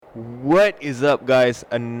What is up, guys?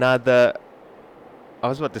 I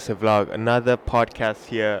was about to say vlog, another podcast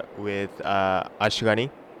here with Ashugani,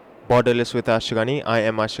 Borderless with Ashugani. I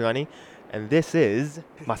am Ashugani, and this is.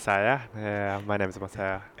 Masaya. My name is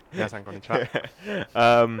Masaya. 皆さんこんにちは。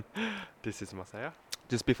 um, This is Masaya.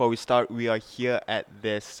 just before we start, we are here at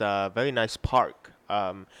this very nice park.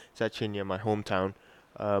 It's actually near my hometown,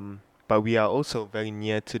 but we are also very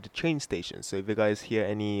near to the train station. So if you guys hear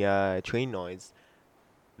any train noise,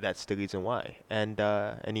 that's the reason why. And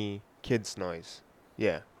any kids noise.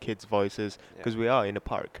 Yeah, kids' voices, because we are in a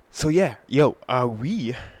park. So yeah,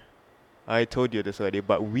 I told you this already,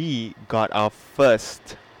 but we got our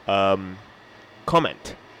first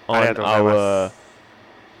comment ありが on とうございます。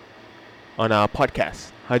 our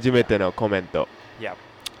podcast. 初めてのコメント. Yeah.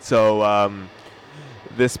 So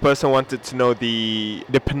this person wanted to know the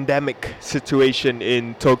pandemic situation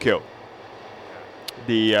in Tokyo,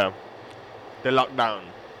 the lockdown,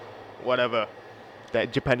 whatever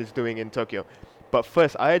that Japan is doing in Tokyo. But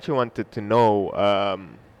first, I actually wanted to know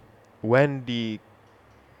when the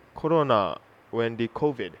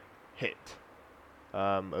COVID hit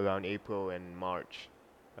around April and March,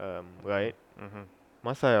 right?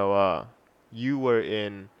 Masaya, you were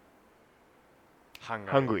in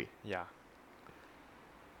Hungary. Yeah.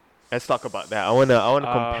 Let's talk about that. I wanna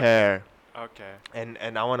compare, Okay.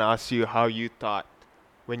 and I wanna ask you how you thought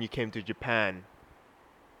when you came to Japan.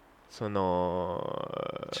 そ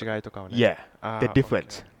の違いとかをね。 Yeah, the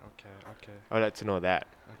difference. Okay. I'd like to know that.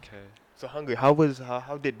 Okay. So Hungary, how did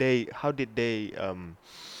they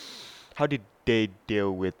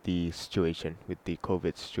deal with the situation, with the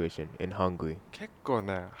COVID situation in Hungary? 結構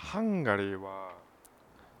ね、ハンガリーは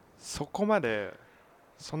そこまで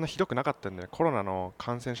そんなひどくなかったんだよね。コロナの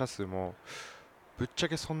感染者数もぶっちゃ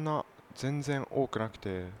けそんな全然多くなく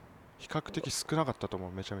て、比較的少なかったと思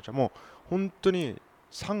う。めちゃめちゃもう本当に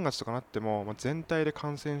3月とかなっても、全体で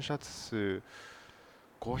感染者数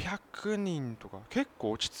500人とか結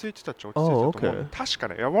構落ち着いてたっちゃ落ち着いてたと思う。 Okay. 確か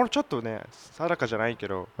ね、いやもうちょっとね定かじゃないけ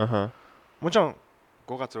ど、 Uh-huh. もちろん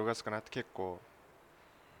5月6月かなって結構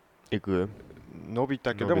行く伸び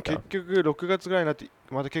たけど、でも結局6月ぐらいになって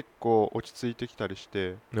また結構落ち着いてきたりし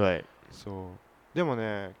て、 Right. そうでも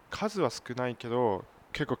ね数は少ないけど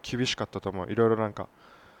結構厳しかったと思う。いろいろなんか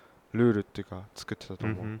ルールっていうか作ってたと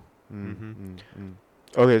思う。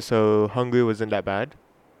 Okay, so Hungary wasn't that bad.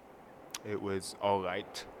 It was all right.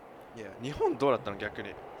 いや日本どうだったの逆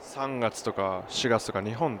に。3月とか4月とか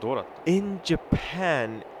日本どうだった？ In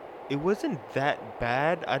Japan, it wasn't that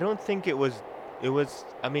bad. I don't think it was.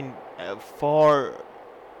 I mean,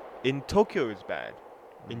 in Tokyo it was bad.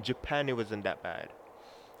 In Japan, it wasn't that bad.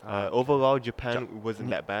 Overall, Japan wasn't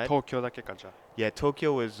that bad. 東京だけかじゃあ。 Yeah,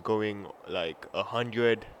 Tokyo was going like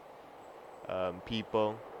 100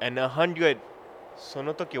 people, and 100. そ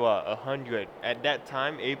の時は100. At that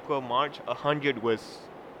time, April, March, 100 was.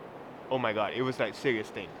 Oh my God! It was like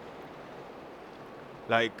serious thing.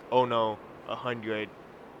 Like, oh no, 100.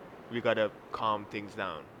 We gotta calm things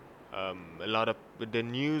down. A lot of the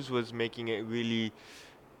news was making it really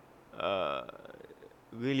a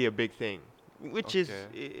big thing, which is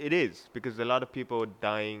Okay. it is, because a lot of people were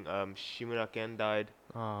dying. Shimura Ken died.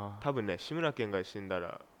 ああ。多分ね、志村けんが死んだ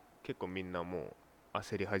ら結構みんなもう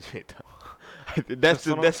焦り始めた。that's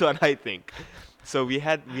what I think. So we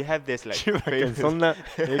have this like 志村けんそんな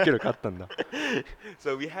影響力あったんだ。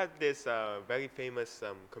 so we had this very famous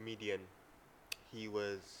comedian. He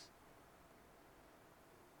was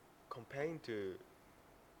comparing to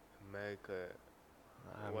America.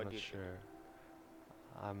 I'm What not do you sure.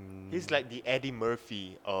 He's like the Eddie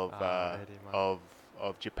Murphy of Eddie Murphy.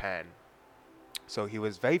 of Japan. So he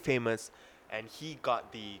was very famous, and he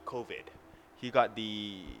got the COVID. He got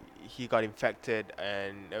infected,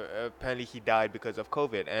 and apparently he died because of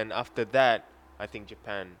COVID. And after that, I think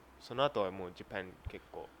Japan. その後はもう Japan 結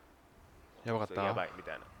構やばかった。やばいみ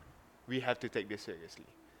たいな。We have to take this seriously.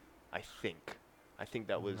 I think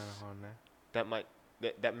that was なるほどね。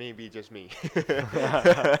 that may be just me.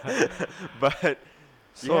 But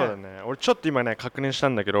そうだね。俺ちょっと今ね確認した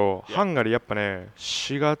んだけど、 Yeah. ハンガリーやっぱね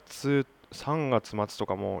4月3月末と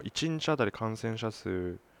かも1日あたり感染者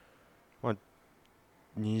数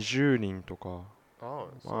20人とか、 oh,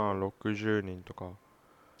 60人とか、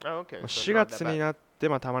 okay. So 4 not that 月 bad. になって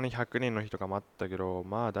たまに100人の日とかもあったけど、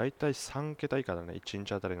だいたい3桁以下だね。1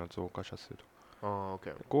日あたりの増加者数と。 Oh,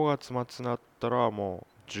 okay. 5月末になったらも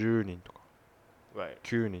う10人とか Right.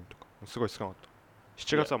 9人とか、すごい少なかった。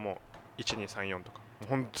7月はもう1234とか、もう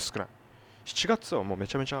ほんと少ない。7月はもうめ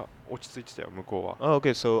ちゃめちゃ落ち着いてたよ向こうは。 Oh,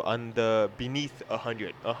 okay. So beneath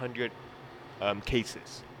 100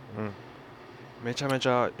 cases. めちゃめち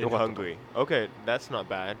ゃ in 良かったと思う。 Hungary. Okay, that's not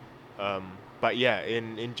bad. But yeah,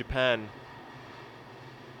 in Japan,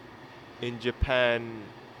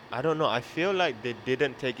 I don't know. I feel like they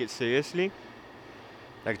didn't take it seriously.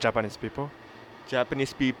 Like Japanese people?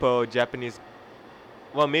 Japanese people, Japanese.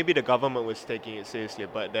 Well, maybe the government was taking it seriously,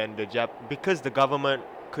 but then because the government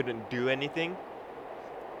couldn't do anything,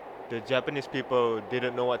 the Japanese people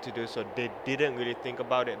didn't know what to do, so they didn't really think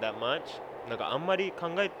about it that much. なんかあんまり考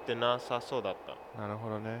えてなさそうだった。なるほ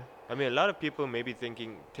どね。 I mean, a lot of people may be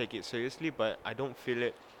thinking take it seriously, but I don't feel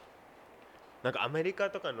it. なんかアメリカ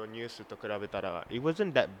とかのニュースと比べたら it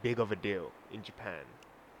wasn't that big of a deal in Japan.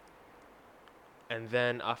 And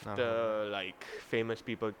then after like famous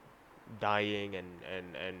people dying and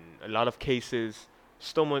a lot of cases,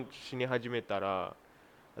 人も死に始めたら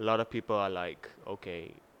a lot of people are like,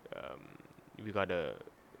 okay, we gotta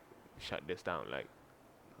shut this down. Like,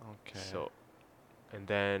 Okay. so, and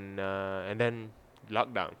then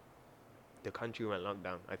lockdown. The country went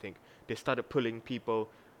lockdown. I think they started pulling people,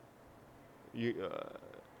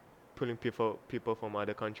 pulling people from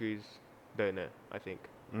other countries. Don't know. I think.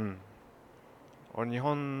 うん。俺日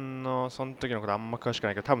本のその時のことあんま詳しく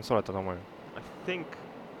ないけど多分そうだったと思うよ。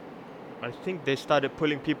 I think they started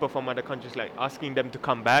pulling people from other countries, like asking them to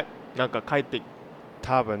come back. なんか帰って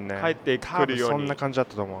多分ね。帰ってくるように。多分そんな感じだっ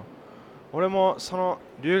たと思う。俺もその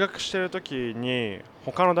留学してる時に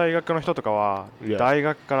他の大学の人とかは Yeah. 大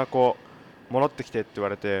学からこう戻ってきてって言わ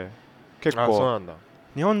れて結あ、そう構なんだ。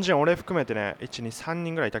日本人俺含めてね1、2、3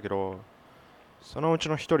人ぐらいいたけどそのうち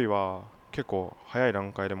の1人は結構早い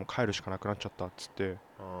段階でもう帰るしかなくなっちゃったっつって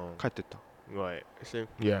帰ってった。 Right. So, う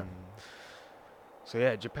yeah. ん So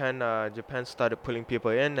yeah, Japan started pulling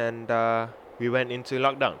people in, and we went into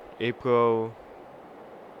lockdown. April,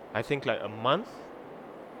 I think like a month.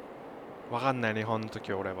 わかんない日本の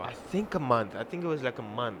時俺は I think a month. I think it was like a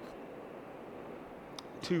month.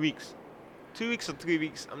 2 weeks. 2 weeks or 3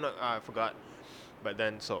 weeks. I'm not. I forgot. But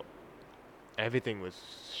then so everything was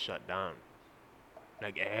shut down.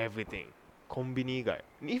 Like everything. Konbini 以外.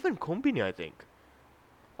 Even Konbini, I think.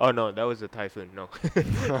 Oh no, that was a typhoon. No.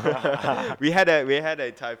 we had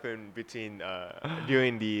a typhoon between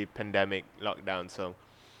during the pandemic lockdown. So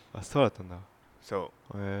あそうだったんだ so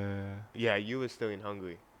yeah, you were still in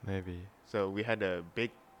Hungary. maybe So we had a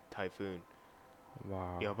big typhoon.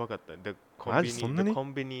 わ Yeah, the マジそんなに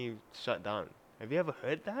Konbini shut down. Have you ever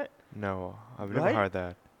heard that? No I've never Right? heard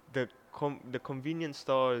that The convenience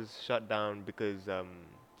stores shut down because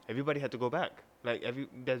everybody had to go back. Like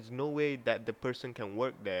there's no way that the person can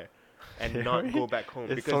work there and not go back home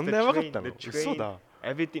え because そんなやばかったの the 嘘 train だ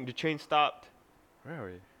everything the train stopped.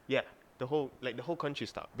 Really? Yeah, the whole country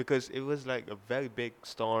stopped because it was like a very big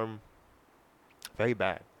storm, very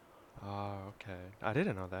bad. Okay I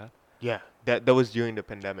didn't know that Yeah, that was during the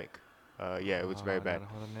pandemic. Yeah, it was very な bad. る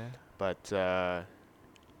ほどね But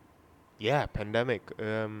yeah, pandemic.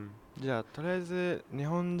 じゃあとりあえず日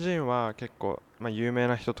本人は結構、まあ、有名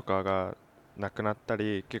な人とかが亡くなった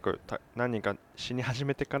り結構何人か死に始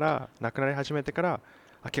めてから亡くなり始めてから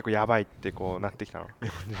結構やばいってこうなってきたの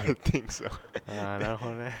I think so. ああなるほ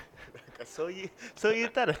どねそう言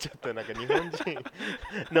ったらちょっとなんか日本人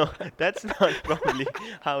No, that's not probably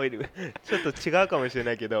how it ちょっと違うかもしれ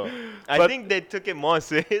ないけど I think they took it more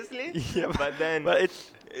seriously. Yeah, but then but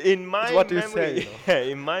it's in my it's what you memory, say,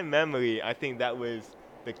 yeah, in my memory, I think that was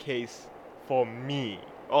the case for me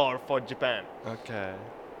or for Japan. Okay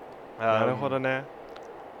なるほどね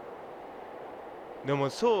でも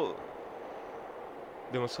そ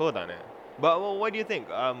うだね But what do you think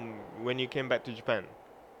when you came back to Japan?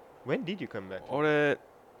 When did you come back? 俺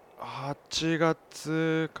8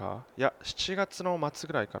月かいや7月の末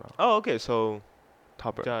ぐらいかな Oh, okay. So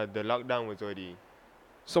多分 the lockdown was already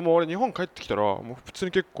そうもう俺日本帰ってきたらもう普通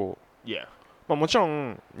に結構 yeah. まあもちろ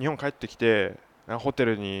ん日本帰ってきてホテ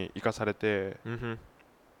ルに行かされて Mm-hmm.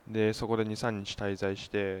 でそこで2、3日滞在し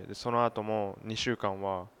てでその後も2週間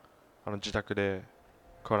は自宅で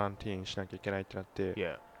クアランティーンしなきゃいけないってなって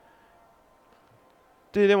Yeah.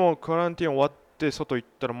 でもクアランティーン終わって外行っ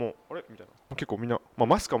たらもうあれみたいなもう結構みんな、まあ、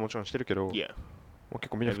マスクはもちろんしてるけど、も Yeah. う結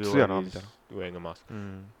構みんな普通やな Everyone みたい is な、 wearing a mask. う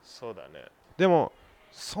ん、そうだね。でも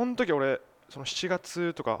その時俺その7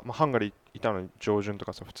月とか、まあ、ハンガリーいたのに上旬と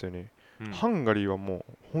かさ普通に、ハンガリーはもう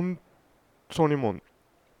本当にもう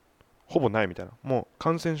ほぼないみたいなもう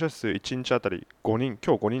感染者数1日あたり5人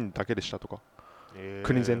今日5人だけでしたとか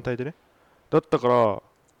国全体でねだったからも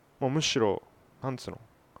うむしろなんつうの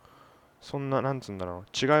そんななんつうんだろう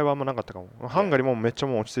違いはあんまなかったかもハンガリーもめっちゃ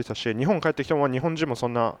もう落ち着いたし日本帰ってきても日本人もそ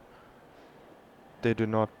んな They do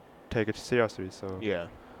not take it seriously so Yeah.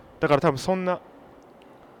 だから多分そんな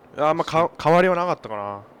あんま変わりはなかったか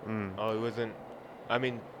なうん Oh, it wasn't. I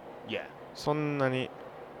mean, yeah. そんなに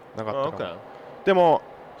なかっ Oh, たかも。 okay. でも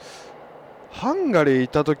ハンガリーい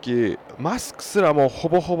た時マスクすらもうほ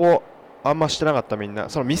ぼほぼあんましてなかったみんな。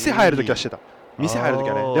その店入る時はしてた。店入る時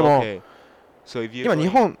はね。 Oh, でも okay. So if you're 今日 going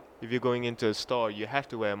本 if you're going into a store, you have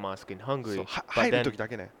to wear a mask in そう Hungary. は But 入る then 時だ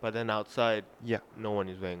けね。 but then outside, いや no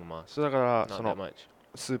one is wearing a mask. そうだからそ Not の that much.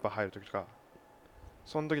 スーパー入る時とか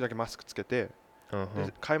その時だけマスクつけて、 Uh-huh.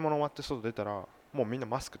 で買い物終わって外出たらもうみんな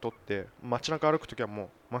マスク取って街中歩く時はもう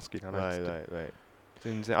マスクいらないっつ Right, って right, right.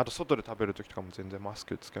 全然あと外で食べる時とかも全然マス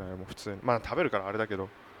クつけないもう普通にまあ食べるからあれだけど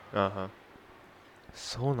Uh-huh.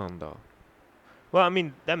 そうなんだ. Well, I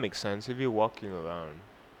mean, that makes sense if you're walking around.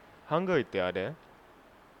 Hungary ってあれ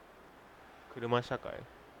車社会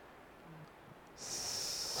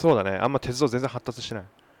そうだねあんま鉄道全然発達してない、ま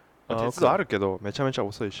あ Ah, 鉄道 okay. あるけどめちゃめちゃ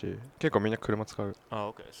遅いし結構みんな車使う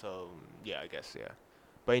Oh, okay. So, yeah, I guess, yeah.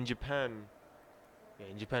 But in Japan, yeah,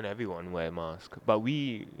 in Japan, everyone wear mask. But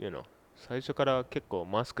we, 最初から結構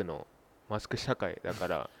マスク社会だか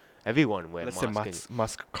ら、everyone wear Let's say mask.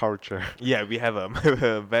 mask culture Yeah, we have a,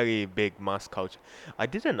 a very big mask culture. I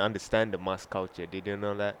didn't understand the mask culture. Did you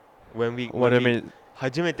know that? When What do you mean?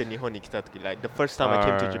 初めて日本に来た時 like the first time I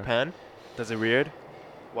came to Japan. Does it weird?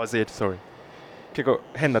 Was it? Sorry 結構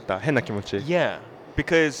変だった変な気持ち Yeah,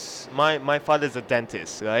 because my father's a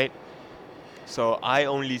dentist, right? So I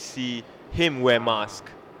only see him wear mask,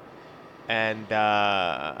 and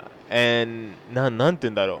なんて言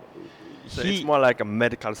うんだろう So it's more like a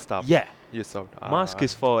medical stuff yeah, You saw mask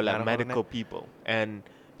is for な like るほどね medical people, and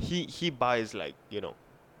he buys like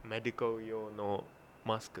medical 用の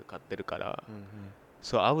マスク買ってるから うんうん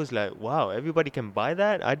So I was like, wow, everybody can buy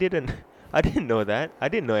that? I didn't know that. I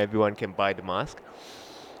didn't know everyone can buy the mask.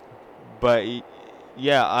 But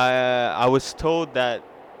yeah, I was told that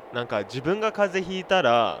なんか自分が風邪ひいた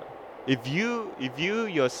ら if you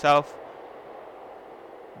yourself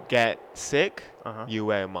get sick, Uh-huh. you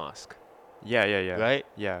wear a mask, Yeah, yeah, yeah. right?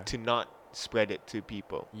 Yeah. To not spread it to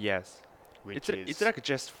people, Yes. which It's like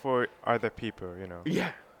just for other people, you know.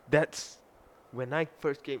 yeah, that's when I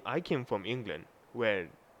first came. I came from England, where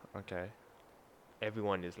Okay.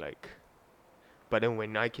 everyone is like. But then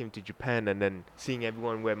when I came to Japan and then seeing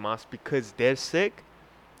everyone wear masks because they're sick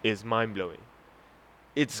is mind blowing.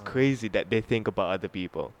 It's Mm. crazy that they think about other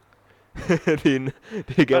people. do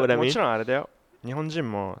you get what I も mean? ちろんあれだよ。日本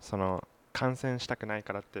人もその感染したくない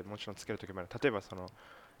からってもちろんつける時もある。例えばその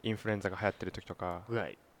インフルエンザが流行ってる時とか、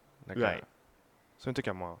 Right. なんか Right. そういう時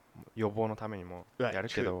はまあ予防のためにも Right, やる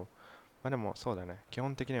けど、まあでもそうだね。基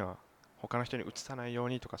本的には他の人にうつさないよう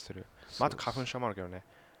にとかする。まああと花粉症もあるけどね。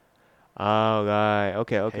 Oh, right.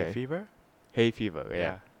 Okay, Hay okay. fever? Hay fever,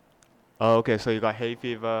 yeah. Oh, okay. So you got hay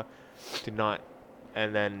fever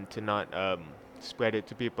and then to not spread it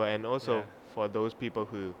to people, and also Yeah. for those people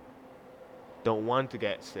who don't want to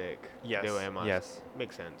get sick, Yes. they wear masks. Yes.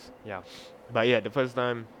 Makes sense. Yeah. But yeah, the first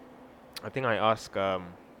time, I think I asked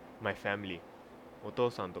my family, お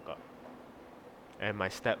父さんとか and my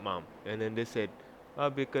stepmom, and then they said, oh,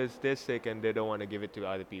 because they're sick and they don't want to give it to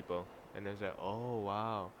other people. And I was like, oh,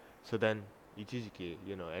 wow. So then, 一時期,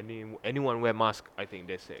 anyone wear mask, I think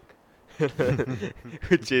they're sick.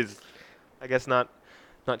 Which is, I guess, not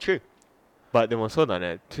true. But でもそうだ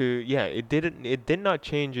ね. Yeah, it did not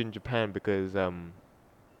change in Japan because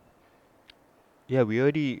yeah,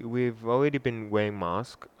 we've already been wearing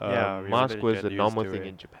mask. Yeah, we Mask already was get a used normal to thing it.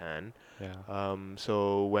 in Japan. Yeah.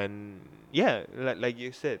 So when like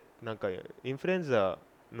you said, なんかインフルエンザ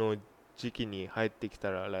の時期に入ってき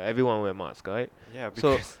たら like everyone wear mask, right? Yeah,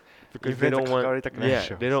 So because because they don't 関わ want りたくないで yeah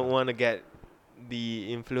しょ they don't want to get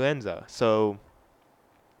the influenza. So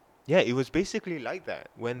yeah, it was basically like that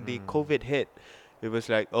when the Mm. COVID hit. It was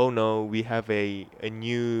like, oh no, we have a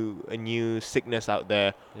new sickness out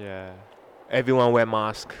there. Yeah. Everyone wear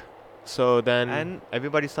mask. So then And-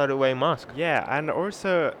 everybody started wearing mask. Yeah, and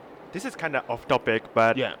also this is kind of off topic,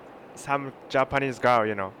 but Yeah. some Japanese girl,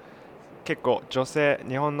 you know, 結構女性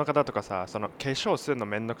日本の方とかさその化粧するの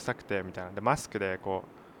めんどくさくてみたいなでマスクでこ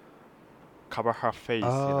う cover her face, you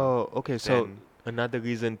know. Oh, okay. So Then- another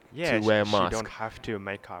reason Yeah, to wear she mask. don't have to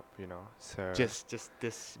make up, you know. So Just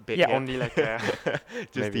this bit. yeah, here. only like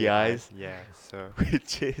just maybe the eyes, Yeah, so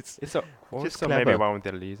which is it's also clever. maybe one of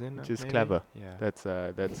the reason. Just maybe. clever. Yeah.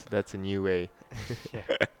 that's a new way. Yeah.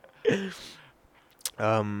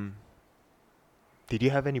 Did you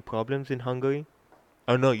have any problems in Hungary?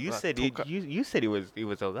 Oh no, you Well, said you said it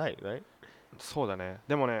was alright, right? そうだね。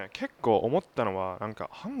でもね、結構思ったのはなんか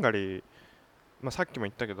ハンガリー、まあさっきも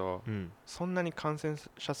言ったけど、 そんなに感染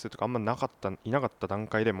者数とかあんまいなかった段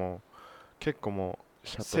階でも結構もう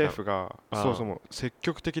Shut 政府がああそうそうもう積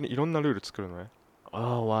極的にいろんなルール作るのね。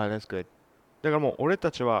 Oh wow, that's good. だからもう俺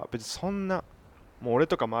たちは別にそんな、もう俺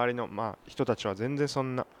とか周りの、まあ、人たちは全然そ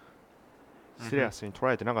んなシリアスに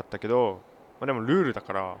捉えてなかったけど、まあ、でもルールだ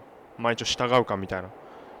からまあ一応従うかみたいな、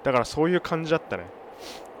だからそういう感じだったね。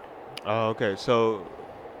 Oh, okay. So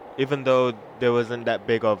even though there wasn't that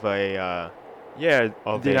big of a Yeah,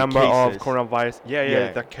 of the a number of cases, coronavirus, yeah,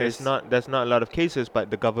 yeah, the there's case, not a lot of cases, but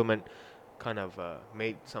the government kind of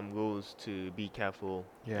made some rules to be careful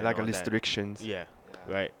yeah, and like all that. restrictions. Yeah,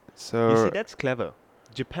 right. You see, So that's clever.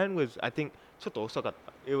 Japan was, I think, ちょっと遅かっ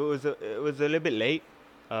た. It was a little bit late.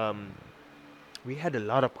 We had a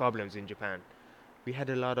lot of problems in Japan. We had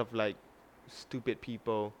a lot of like stupid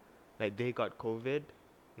people, like they got COVID,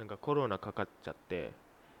 なんかコロナかかっちゃって,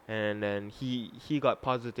 and then he got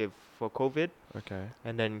positive for COVID, okay,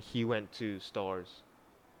 and then he went to stores,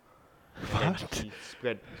 and then what? he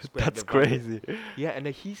spread That's the virus. crazy. Yeah, and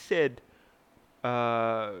then he said,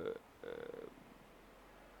 uh,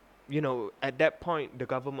 you know, at that point the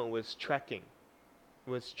government was tracking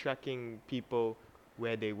people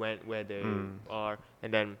where they went, where they are,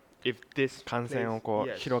 and then if this 感染 place, をこう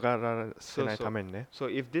yes, 広がらせ so ない so ためにね。 so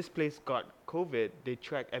if this place got COVID, they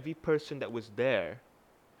track every person that was there,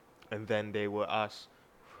 and then they will ask,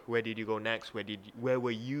 where did you go next? Where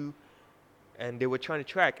were you? And they were trying to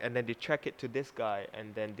track, and then they track it to this guy,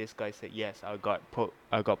 and then this guy said, yes, I got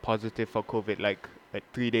positive for COVID like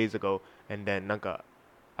 3 days ago, and then なんか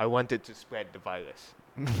I wanted to spread the virus.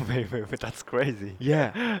 Wait, that's crazy.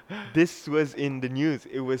 Yeah, this was in the news.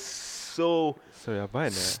 It was so そうやばい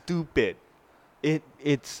ね。 stupid.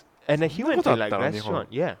 It's and then he そんな went こと to あっ like たの日本。 restaurant.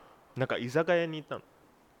 Yeah. なんか居酒屋に行ったの。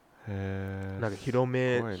へなんかすごい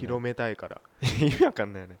ね。広めたいから。意味わか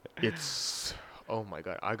んないよね。 It's oh my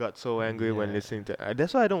god, I got so angry when Yeah. listening to.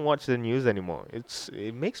 That's why I don't watch the news anymore. It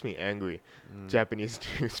makes me angry. うん Japanese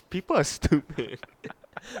news. People are stupid.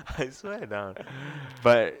 I swear down.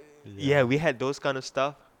 But yeah, we had those kind of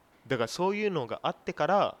stuff. だからそういうのがあってか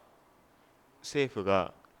ら政府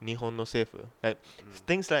が日本の政府 like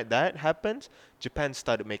things like that happens, Japan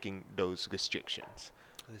started making those restrictions.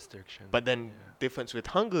 Restriction. But then difference with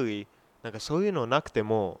Hungary, なんかそういうのなくて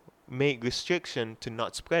も make restriction to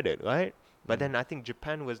not spread it, right? But then I think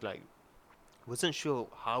Japan was like wasn't sure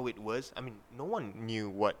how it was. I mean, no one knew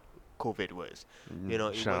what COVID was. You know,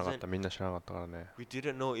 it 知らなかっ wasn't. た、みんな知らなかったからね。 We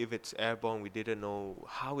didn't know if it's airborne. We didn't know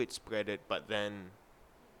how it spread it. But then,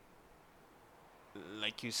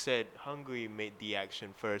 like you said, Hungary made the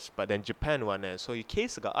action first. But then Japan はね、そういうケー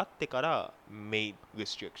スがあってから made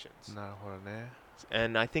restrictions. なるほどね。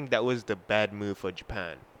 And I think that was the bad move for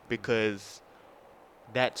Japan because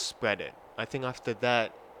that spread it. I think after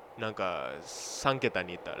that, なんか3桁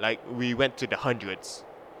にいた. Like we went to the hundreds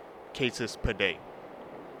cases per day.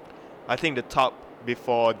 I think the top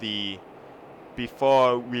before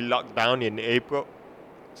we locked down in April.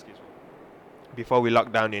 Excuse me. Before we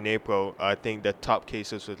locked down in April, I think the top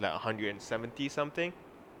cases was like 170 something.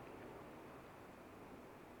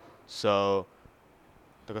 So,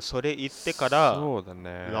 だからそれ言ってからそうだ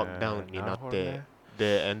ね。ロックダウンになって、るほどね。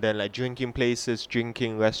で and then like drinking places,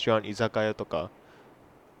 drinking restaurant, 居酒屋とか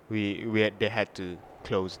they had to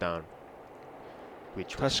close down,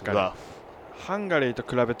 which was 確かに。 rough. ハンガリーと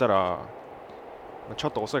比べたらまあちょ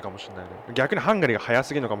っと遅いかもしれないね。逆にハンガリーが早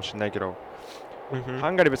すぎるのかもしれないけど、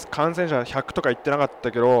ハンガリー別に感染者100とか言ってなかっ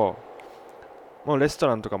たけど、もうレスト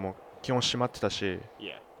ランとかも基本閉まってたし、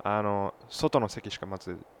 Yeah. 外の席しかま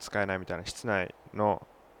ず使えないみたいな、室内の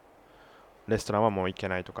レストランはもう行け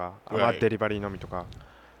ないとか、まあ Right. デリバリーのみとか、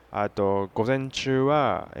あと午前中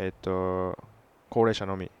は高齢者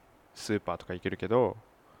のみスーパーとか行けるけど、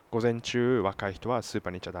午前中若い人はスーパ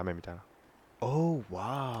ーに行っちゃダメみたいな。 Oh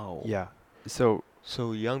wow. Yeah. So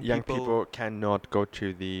So young people cannot go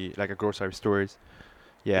to the like a grocery stores.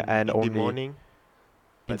 Yeah, in, and in only the morning, in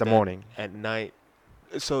but the then morning. at night.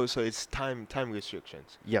 So it's time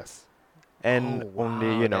restrictions. Yes. And Oh, only,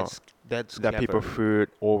 wow, you know, that's the people clever. food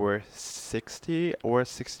over 60 or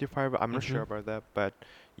 65. I'm not sure Mhm. about that, but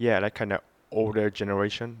yeah, like kind of older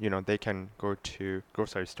generation, you know, they can go to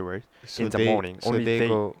grocery stores So in the they morning. so Only they they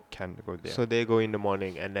go can go there. so they go in the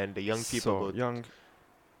morning, and then the young people So go. young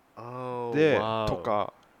Oh で wow. と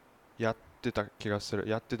かやってた気がする。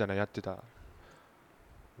やってた。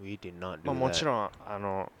 We did not do まあもち that.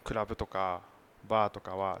 ろんクラブとかバーと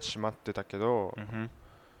かは閉まってたけど、 Mhm.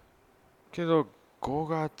 けど5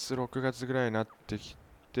月6月ぐらいになってき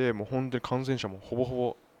て、もう本当に感染者もほぼほ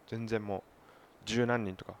ぼ全然もう十何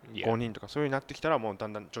人とか Yeah. 5人とかそういう風になってきたら、もうだ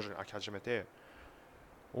んだん徐々に飽き始めて、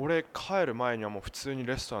俺帰る前にはもう普通に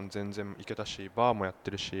レストラン全然行けたし、バーもやっ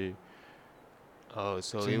てるし、 Oh,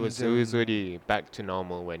 so it 全 was 然 really back to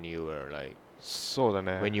normal when you were like そうだ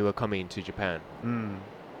ね。 when you were coming to Japan. うん。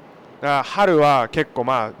から春は結構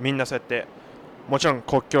まあみんなそうやってもちろん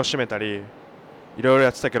国境閉めたりいろいろや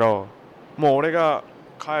ってたけど、もう俺が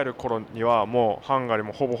帰る頃にはもうハンガリー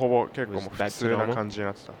もほぼほぼ結構もう Was 普 back to 通な normal? 感じに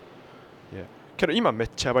なってた。Yeah. けど今めっ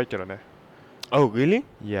ちゃやばいけどね。 Oh, really?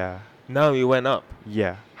 Yeah. Now it went up.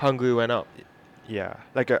 Yeah. Hungary went up. Yeah.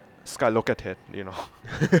 Like a skyrocket, you know.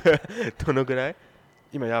 どのぐらい？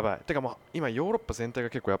今やばい。てかもう今ヨーロッパ全体が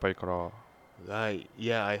結構やばいから。Right.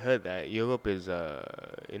 Yeah, I heard that. Europe is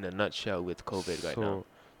in a nutshell with COVID right そ now. う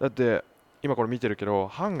だって今これ見てるけど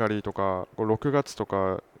ハンガリーとかこれ6月と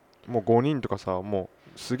かもう5人とかさ、も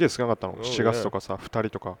うすげえ少なかったの。 Oh, 7月 yeah. とかさ2人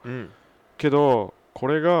とか。うん。けどこ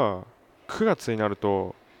れが9月になる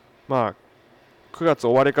と、まあ9月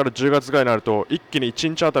終わりから10月ぐらいになると一気に1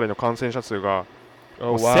日あたりの感染者数が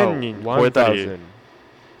Oh, もう wow. 1000人超えたり、 1,000.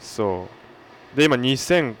 そうで今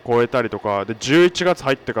2000超えたりとかで、11月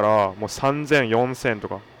入ってからもう3000、4000と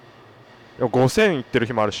か5000いってる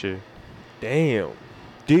日もあるし。 Damn.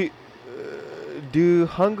 Do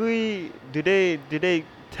Hungary do they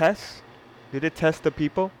test? Do they test the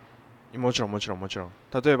people? もちろんもちろんもちろん。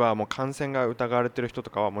例えばもう感染が疑われてる人と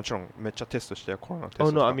かはもちろんめっちゃテストして、コロナのテスト Oh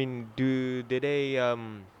と no, か。 I mean do they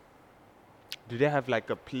have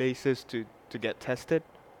like a places to get tested?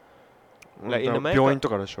 like in だから America- 病院と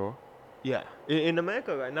かでしょ。 Yeah. In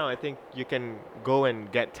America right now, I think you can go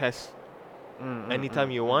and get tests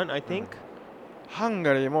anytime you want, I think. ハン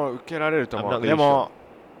ガリーも受けられると思 I'm う。 not really でも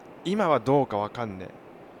今はどうかわかんねえ。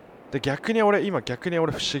で逆に俺不思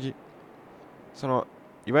議。その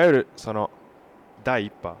いわゆるその第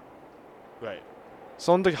一波、 Right.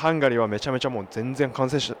 その時ハンガリーはめちゃめちゃもう全然感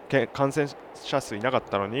染者数いなかっ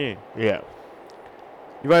たのに、 Yeah.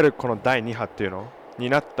 いわゆるこの第2波っていうのに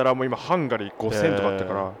なったらもう今ハンガリー5000とかあった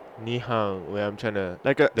から、 Nihon, where I'm trying to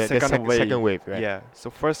like a the second wave. second wave, right? Yeah.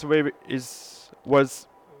 So first wave was,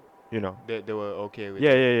 you know. They were okay with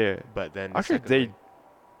Yeah, it, yeah, yeah. but then the Actually, second they wave-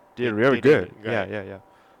 did They really did good. it, Yeah, right. yeah, yeah.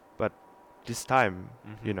 But this time,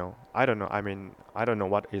 Mhm. you know, I don't know. I mean, I don't know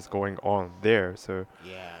what is going on there. So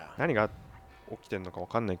Yeah. 何が起きてんのかわ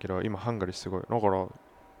かんないけど、今ハンガリーすごい。だからフ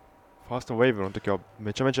ァーストウェーブの時は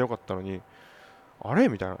めちゃめちゃ良かったのに、あれ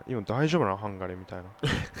みたいな。今大丈夫なのハンガリーみたいな。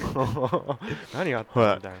何があった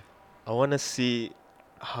のみたいな。 I want to see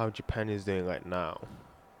how Japan is doing right now.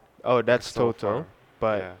 Oh, that's So total.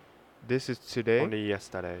 far, But yeah. this is today. Only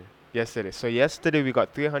yesterday. Yesterday. So yesterday we got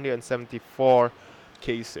 374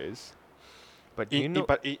 cases. But you know,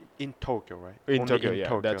 In Tokyo, right? In Only Tokyo, in yeah,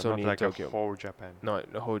 Tokyo, that's not only in like Tokyo. whole Japan. no,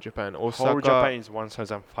 the whole Japan. Whole Osaka. Japan is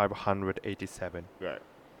 1,587. Right.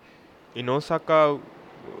 In Osaka,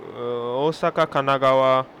 Osaka,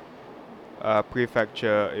 Kanagawa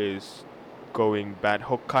prefecture is going bad.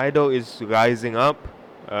 Hokkaido is rising up.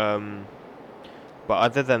 But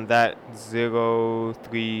other than that, 0,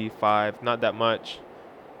 3, 5, not that much.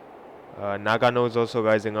 Nagano is also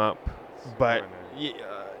rising up. But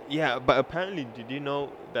yeah, but apparently, did you know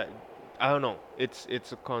that? I don't know. It's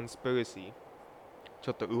a conspiracy. ち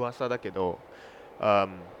ょっと噂だけど、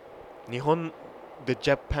日本 the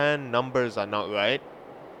Japan numbers are not right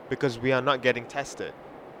because we are not getting tested.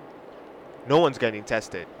 No one's getting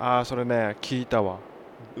tested, それね、聞いたわ。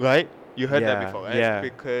 right? You heard that Yeah, before, right? yeah.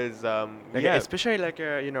 Because Like, yeah, especially like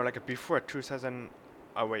you know, like before 2000.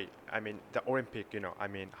 Wait, I mean the Olympic, you know, I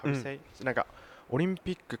mean how to say? なんかオリン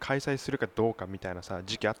ピック開催するかどうかみたいなさ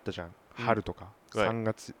時期あったじゃん。春とかRight. 3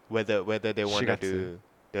月 whether they want to 4月 do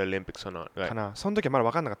the Olympics or not, か right? な。その時はまだ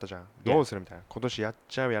分かんなかったじゃん。 Yeah. どうするみたいな。今年やっ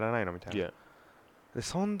ちゃうやらないのみたいな。 Yeah. で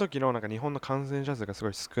その時のなんか日本の感染者数がすご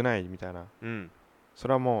い少ないみたいな。 Mm. そ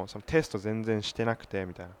れはもうそのテスト全然してなくて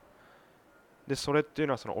みたいな。でそれっていう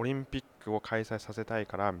のはそのオリンピックを開催させたい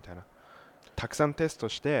からみたいな。たくさんテスト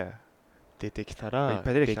して出てきたいっら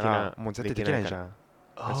ぱい出てきたらできなもう絶対できないじゃん。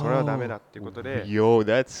Oh. それはダメだっていうことで。 Yo,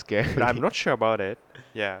 that's scary. But I'm not sure about it.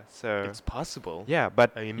 Yeah, so It's possible. yeah,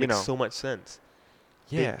 but I mean, it you makes know, so much sense.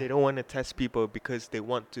 yeah, They don't want to test people because they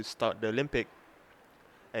want to start the Olympic.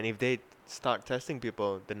 And if they start testing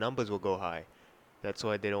people, the numbers will go high. That's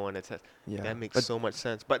why they don't want to test. yeah. That makes But so much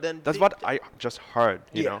sense. But then that's they- what I just heard,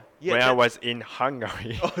 you Yeah, know, yeah, when I that- was in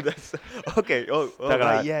Hungary. Oh, that's okay. Oh, だか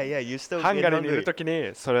ら right. Yeah, yeah. You still ハン in ガリーにいる Hungary. とき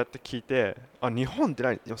にそうやって聞いて、あ、日本って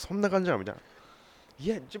何？いやそんな感じなのみたいな。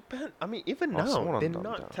 Yeah, Japan. I mean, even Oh, now そうなんだ、 they're みたい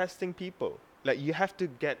な。 not testing people. Like you have to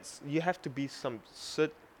get, you have to be some,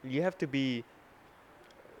 you have to be,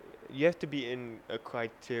 you have to be in a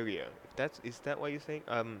criteria. If that's is that what you're saying?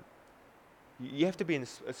 You have to be in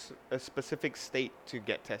a specific state to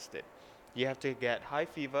get tested. You have to get high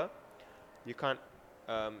fever. You can't,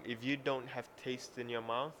 if you don't have taste in your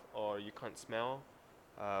mouth or you can't smell,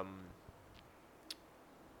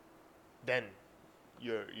 then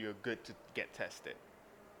you're good to get tested.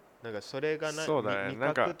 なんかそれがな、そうだね。味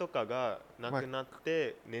なんか、覚とかがなくなっ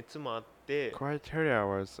て、熱もあって、criteria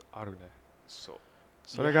was あるね。そう。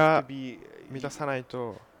そ You れ have が to be, 満たさない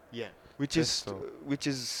と yeah, which テ is スト。which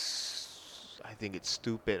is I think it's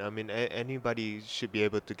stupid. I mean, anybody should be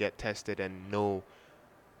able to get tested and know.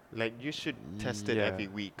 Like you should test it Yeah, every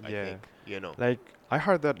week. I yeah. think, you know. Like I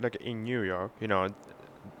heard that like in New York,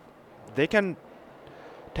 they can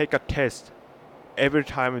take a test every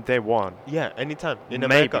time they want. Yeah, anytime in Maybe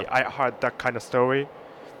America. I heard that kind of story.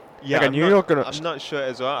 Yeah, なんかニューヨークの、I'm not sure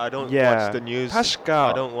as well. I don't watch Yeah, the news. 確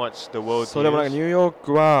I か don't watch the world そうでもなんか news. ニューヨー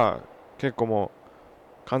クは結構も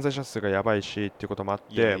う感染者数がやばいしっていうこともあっ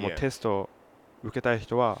て、 Yeah, もう yeah. テストを受けたい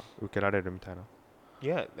人は受けられるみたいな。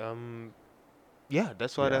Yeah, yeah,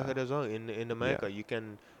 that's what I Yeah, heard as well. In yeah, America, you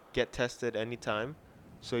can get tested anytime.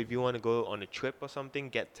 So if you want to go on a trip or something,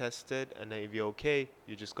 get tested, and then if you're okay,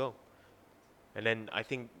 you just go. And then I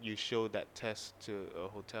think you show that test to a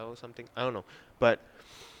hotel or something. I don't know, but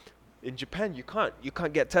in Japan, you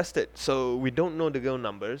can't get tested. So we don't know the real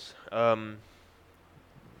numbers. yeah.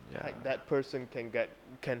 Like that person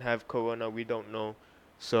can have corona. We don't know.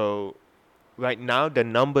 So right now, the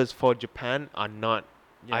numbers for Japan are not.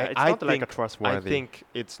 Yeah, it's I not like a think trustworthy.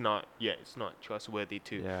 it's not. Yeah, it's not trustworthy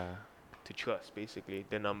Yeah. to trust basically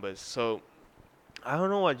the numbers. So I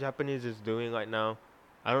don't know what Japanese is doing right now.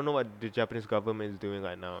 I don't know what the Japanese government is doing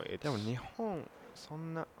right now. でも It's 日本そ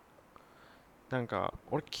んななんか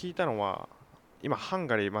俺聞いたのは今ハン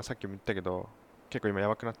ガリー、まあ、さっきも言ったけど結構今や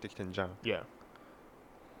ばくなってきてんじゃん。 yeah.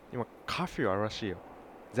 今カフューあるらしいよ。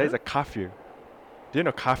There is a curfew. Do you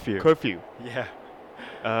know curfew? Curfew. Yeah.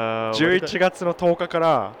 What do you 11月の10日か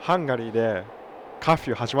らハンガリーでカ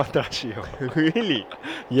フュー始まったらしいよ。call- really?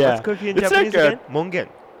 Yeah. What's curfew in It's Japanese like a- again? Mongen.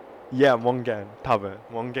 Yeah, 門限多分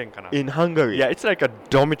門限かな。In Hungary. Yeah, it's like a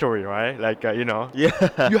dormitory, right? Like, Yeah.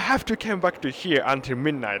 you have to come back to here until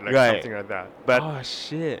midnight, like Right. something like that. But Oh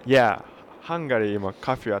shit. yeah, ハンガリー今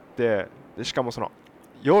カフューあって、でしかもその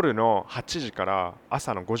夜の8時から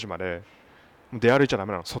朝の5時までもう出歩いちゃダ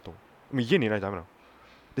メなの、外。もう家にいないとダメなの。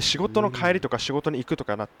で、仕事の帰りとか仕事に行くと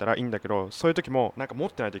かなったらいいんだけど、そういう時もなんか持っ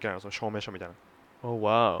てないといけないの、その証明書みたいな。Oh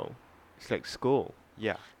wow. It's like school.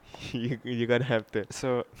 Yeah. You gotta have to.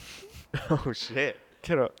 So, Oh shit.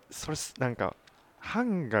 けど、それなんか、ハ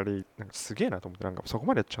ンガリー、なんかすげえなと思って、なんかそこ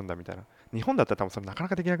までやっちゃうんだみたいな。日本だったら多分それなかな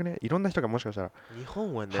かできなくね。いろんな人がもしかしたら日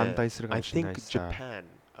本はね、反対するか I もしれな think いしさ。 Japan,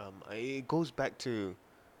 it goes back to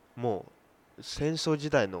もう戦争時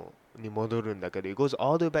代のに戻るんだけど、it goes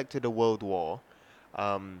all the way back to the World War.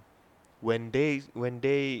 When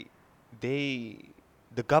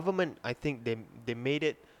the government, I think they made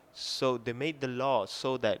it so they made the law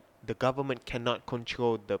so that the government cannot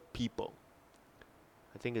control the people.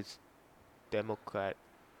 I think it's Democrat.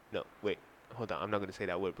 No, wait, hold on. I'm not gonna say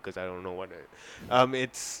that word because I don't know what it.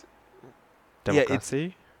 It's デモクラ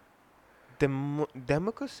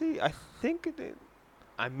シー democracy. I think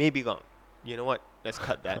I may be wrong. You know what? Let's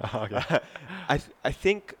cut that. Okay. I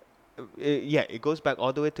think yeah, it goes back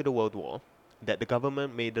all the way to the World War that the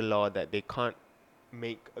government made a law that they can't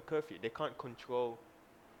make a curfew. They can't control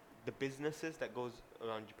the businesses that goes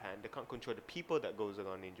around Japan. They can't control the people that goes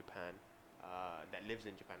around in Japan, that lives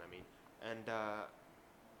in Japan. I mean, and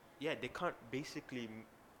yeah, they can't basically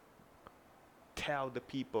tell the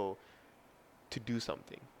people to do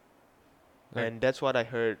something. Like- And that's what I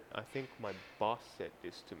heard. I think my boss said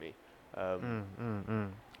this to me. うんうんう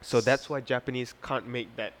ん。 So that's why Japanese can't make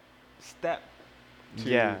that step to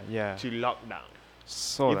Yeah, yeah. to lock down.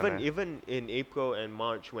 そうだ Even ね。 even in April and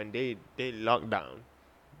March when they locked down,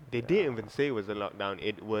 they Yeah. didn't even say it was a lockdown.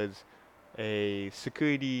 It was a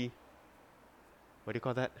security. What do you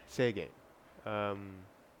call that? Say again.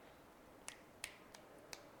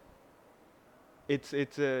 It's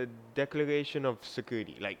a declaration of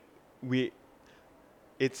security. Like we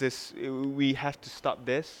have to stop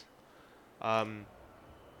this.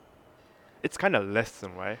 It's kind of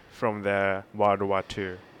lesson, right? From the World War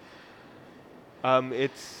II.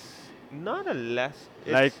 It's not a less.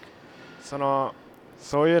 Like,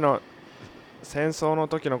 そういうの、戦争の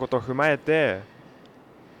時のことを踏まえて、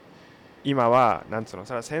今は、なんつうの、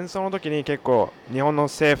それは戦争の時に結構、日本の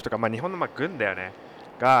政府とか、まあ日本のまあ軍だよね、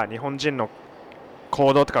が、日本人の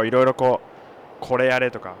行動とかをいろいろこれやれ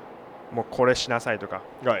とか、もうこれしなさいとか、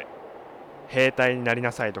 right. 兵隊になり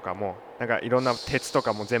なさいとかも、なんかいろんな鉄と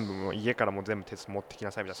かも全部もう家からも全部鉄持ってき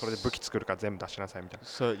なさいみたいな、それで武器作るから全部出しなさいみたいな。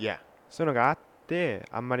 So yeah. そういうのがあって、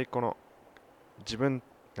あんまりこの自分、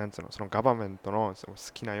なんつうの、そのガバメントのその好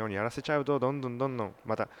きなようにやらせちゃうと、どんどん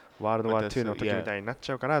またワールドワー2の時みたいになっ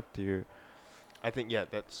ちゃうからっていう。I think yeah,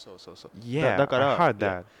 that's so. Yeah, だから I heard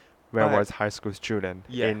yeah. that. when I But- was high school student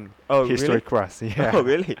Yeah. in Oh, history really? class. Yeah. Oh,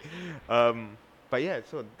 really? But yeah,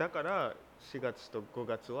 そうだから4月と5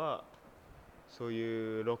月はそう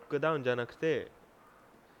いうロックダウンじゃなくて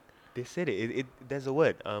they said there's a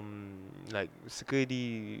word like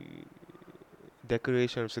security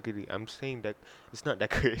declaration of security. I'm saying that it's not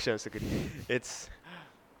declaration of security. It's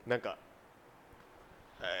なんか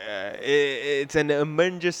it's an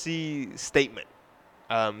emergency statement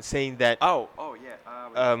saying that Oh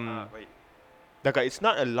yeah. wait. It's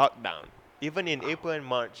not a lockdown. Even in April and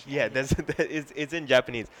March, it's in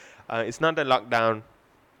Japanese. It's not a lockdown,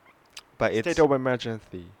 but it's. State of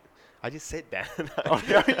emergency. I just said that. Oh,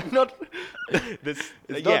 yeah, not. This,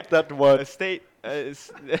 It's yeah, not that a word. state. I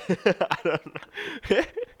don't know.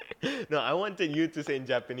 No, I wanted you to say in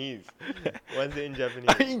Japanese. What's it in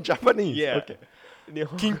Japanese? In Japanese. Yeah. Okay. 日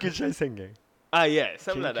本- 緊急事態宣言。 Ah, yeah,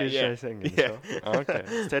 something like 緊 that. 急事 Yeah. 態宣言でしょ Yeah. Okay.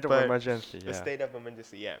 State of But emergency. A Yeah. state of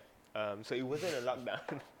emergency, yeah. So it wasn't a lockdown.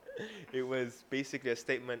 It was basically a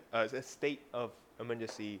statement, a state of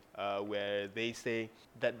emergency, where they say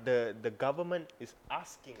that the government is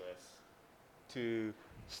asking us to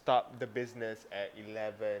stop the business at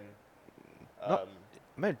 11. Not-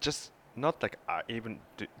 Man, just not like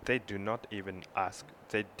they do not even ask.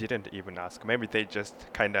 They didn't even ask. Maybe they just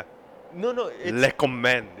kind of No, it's.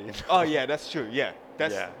 recommend. Oh yeah, that's true. Yeah,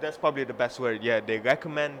 Yeah. that's probably the best word. Yeah, they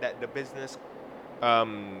recommend that the business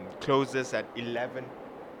closes at 11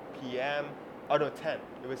 p.m. Oh no, 10.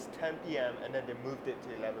 It was 10 p.m. and then they moved it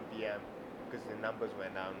to 11 p.m. because the numbers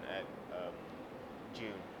went down at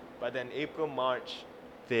June. But then April, March,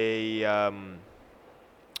 they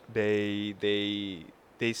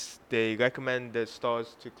recommend the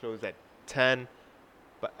stores to close at 10.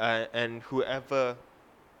 But and whoever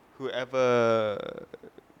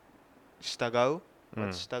従う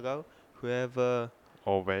What's 従う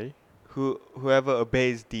Obey. whoever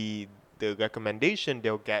obeys the recommendation,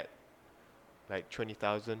 they'll get like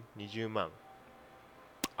 20,000, 20万.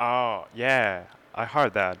 Oh yeah, I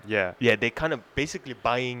heard that. Yeah. Yeah, they kind of basically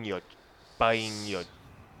buying your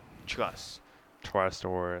trust. Trust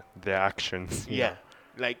or their actions. you Yeah, know.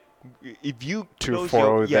 like if you To close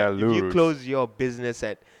follow your, their if you rules. close your business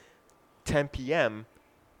at 10 p.m.,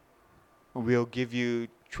 we'll give you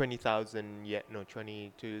 20,000 yen, no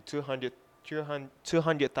 20 to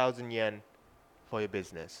 200,000 yen for your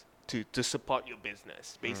business to support your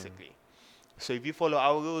business basically. So if you follow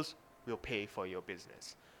our rules, we'll pay for your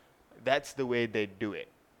business. That's the way they do it.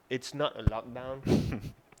 It's not a lockdown.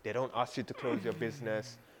 They don't ask you to close your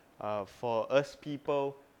business. For us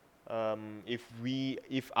people,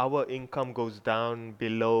 if our income goes down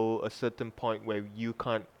below a certain point where you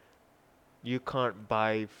can't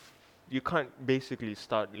basically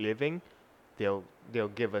start living, they'll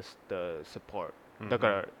give us the support. だか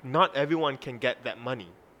ら not everyone can get that money.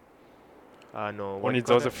 What do Only you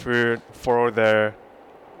call those that? who follow their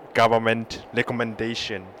government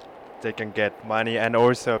recommendation, they can get money, and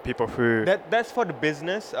also people who That's for the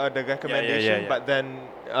business, the recommendation. yeah. But then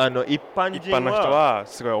一般一人般の人はは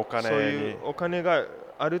すごいおそう金いうにお金が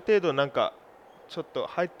ある程度なんかちょっと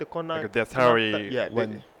入ってこない like their salary Yeah,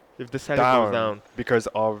 went if the salary goes down down. because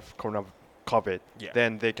of COVID, Yeah.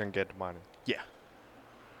 then they can get money. Yeah.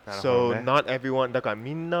 なるほど So ね not everyone だから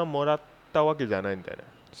みんなもらったわけじゃないんだよね。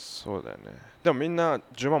そうだよね。でもみんな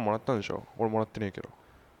10万もらったんでしょ？俺もらってねえけど。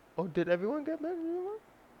Oh, did everyone get that?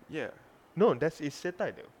 Yeah. No, that's 一世帯だ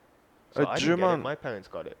よ。So I didn't 10 get it. 万 My parents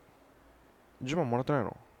got it. 10万もらってない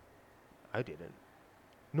の？ I didn't.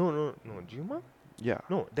 No,10万? Yeah.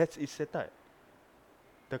 No, that's 一世帯。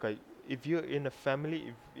だから if you're in a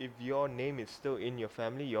family, if your name is still in your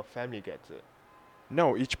family gets it.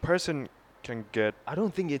 No, each person can get. I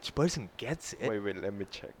don't think each person gets it. Wait, let me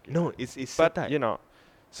check. No, it's 一世 But 帯。 you know,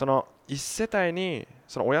 その一世帯に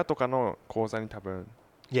その親とかの口座に多分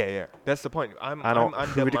Yeah. That's the point. I'm あの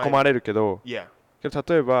under 振り込 my まれるけど、 Yeah. けど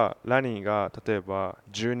例えばラニーが例えば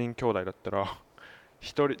10人兄弟だったら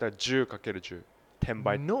一人だから 10×10 10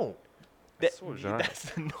倍 No. That, そうじゃない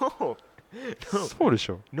that's no. そうでし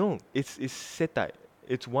ょ No, it's 世帯.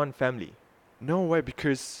 It's one family. No way,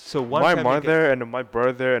 because So one my family mother and my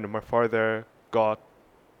brother and my father got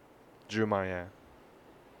 10万円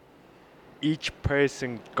Each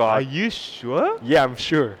person Are got. you sure? Yeah, I'm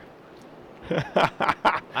sure.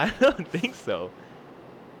 I don't think so.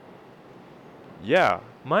 Yeah.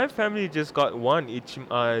 My family just got one each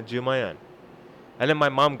Jumayan. And then my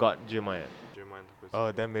mom got Jumayan.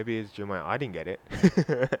 Oh, then maybe it's Jumayan. I didn't get it.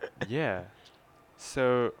 Yeah.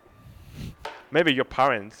 So maybe your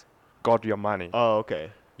parents got your money. Oh, okay.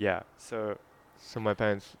 Yeah. So So my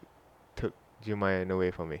parents took Jumayan away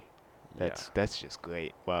from me. That's just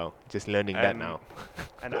great. Wow, just learning that And now.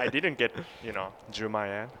 and I didn't get 10万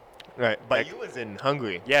円. Right, but Like- you was in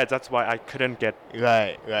Hungary. Yeah, that's why I couldn't get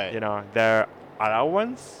Right, right. their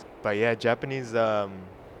allowance. But yeah, Japanese.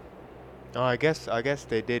 Oh, I guess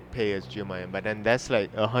they did pay us Jumayan, but then that's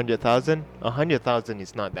like 100,000. 100,000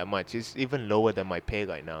 is not that much. It's even lower than my pay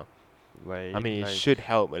right now. Like, I mean, it like, should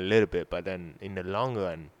help a little bit, but then in the long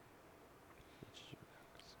run,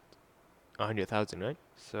 100,000, right?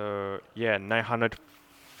 So yeah,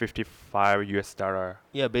 955 US dollar.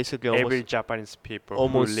 Yeah, basically Every Japanese people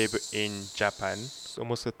who live in Japan.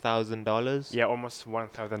 almost $1,000. Yeah, almost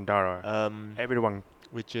 $1,000. Everyone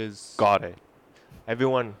Which is got it.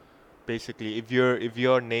 everyone. Basically, if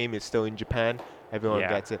your name is still in Japan, everyone Yeah.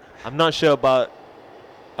 gets it. I'm not sure about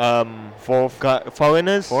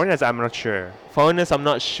foreigners. Foreigners, I'm not sure. Foreigners, I'm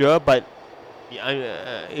not sure, but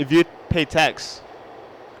if you pay tax,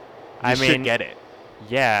 you I should mean, get it.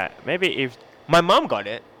 Yeah, maybe if My mom got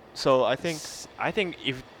it, so I think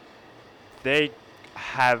if they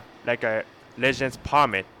have like a residence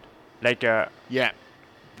permit, like yeah,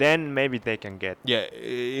 then maybe they can get. yeah.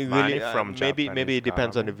 It Money really, from maybe Japanese it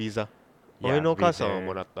depends on the government. visa. Yeah, 俺のお母さんは visa.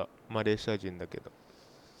 もらった。マレーシア人だけど。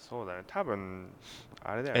そうだね。多分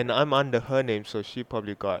あれだよね。 And I'm under her name, so she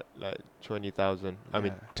probably got like 20,000. I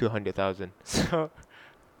mean Yeah. 200,000. So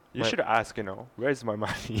you My- should ask, where's my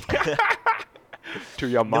money? To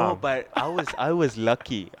your mom. No, but I was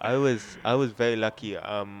lucky. I was very lucky.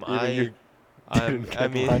 Even I you I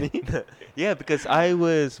get mean money? yeah, because I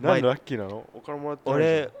was なんで my ラッキーなの？お金もらってない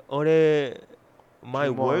じゃん。my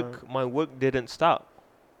work didn't stop.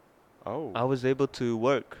 Oh. I was able to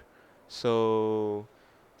work. So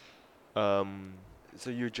So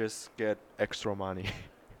you just get extra money.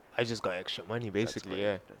 I just got extra money basically,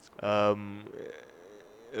 yeah. That's great.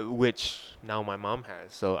 Which now my mom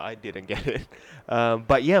has, so I didn't get it.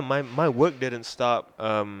 But yeah, my work didn't stop.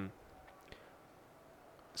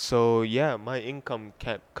 So yeah, my income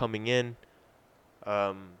kept coming in.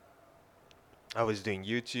 I was doing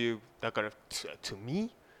YouTube. That got to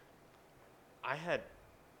me. I had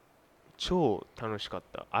超楽しかっ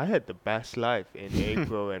た. I had the best life in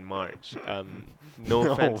April and March. No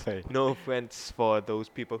No offense, way. no offense for those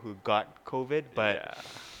people who got COVID, but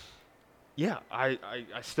yeah, I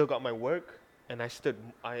still got my work, and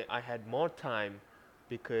I had more time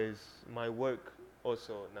because my work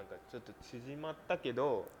also なんかちょっと縮まったけ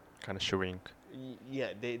ど Kind of shrink.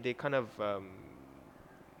 yeah, they kind of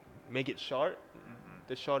make it short,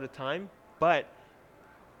 the shorter time, but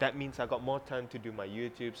that means I got more time to do my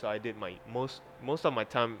YouTube. So I did my most of my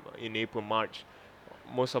time in April, March,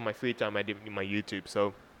 most of my free time I did in my YouTube.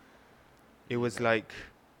 So it was like,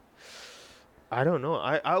 I don't know.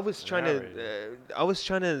 I was trying I was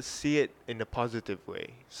trying to see it in a positive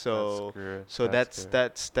way. So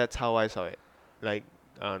that's how I saw it. Like,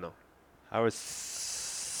 I don't know. I was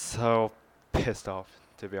so pissed off,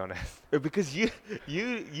 to be honest. Because you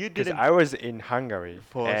Because didn't I was in Hungary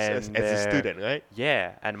as a student, right?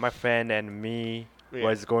 Yeah, and my friend and me Yeah.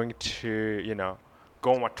 was going to,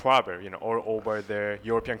 go on a travel, all over the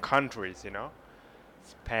European countries,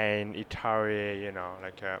 Spain, Italy,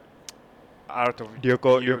 like out of 旅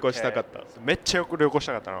行 UK したかった。めっちゃよく旅行し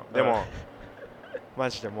たかったの。でも、マ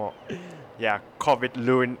ジでもう、yeah, COVID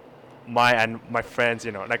ruined my and my friends,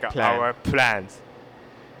 like Plan. our plans.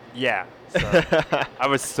 Yeah, so I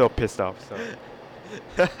was so pissed off. So.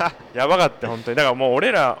 やばかった本当に。だからもう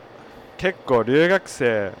俺ら結構留学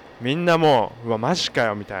生みんなもう、うわマジか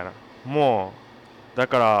よみたいな。もうだ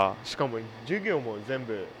からしかも授業も全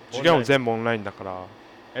部オンラインだから。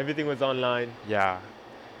Everything was online. いや。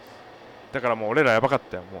だからもう俺らやばかっ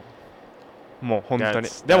たよもう本当に。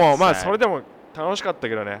 That's でもまあ sad. それでも楽しかった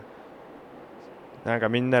けどね。なんか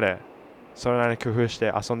みんなでそれなりに工夫し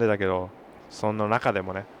て遊んでたけど、その中で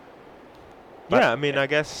もね。Yeah, I mean, I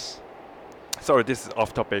guess. Sorry, this is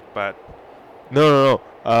off topic, but No.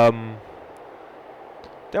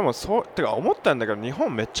 でもそうてか思ったんだけど日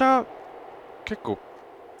本めっちゃ結構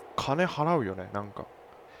金払うよねなんか。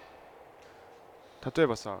例え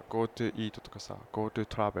ばさ Go to eat とかさ Go to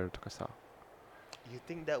travel とかさ。You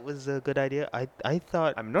think that was a good idea? I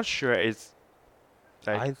thought. I'm not sure it's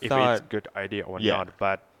like I if it's thought- good idea or Yeah. not,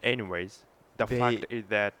 but anyways, the They- fact is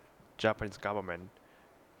that Japanese government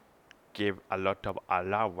give a lot of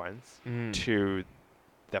allowance to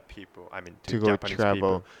the people. I mean, to to go Japanese travel.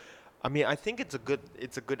 people. I mean, I think it's a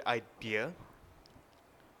good idea.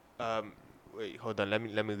 Wait, hold on. Let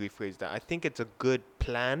me rephrase that. I think it's a good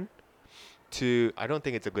plan to. I don't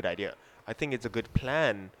think it's a good idea. I think it's a good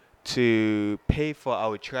plan to pay for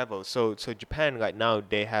our travel. So Japan right now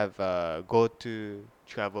they have a go to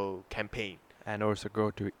travel campaign. And also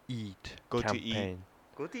go to eat Go to eat. campaign.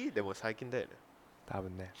 Go to eat でも最近だよね。多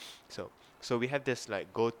分ね。So we have this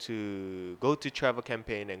like go to travel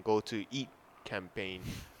campaign and go to eat campaign.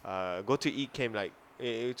 Go to eat came like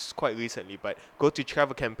it's quite recently, but go to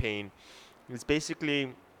travel campaign is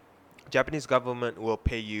basically Japanese government will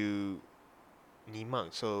pay you 2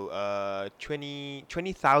万 so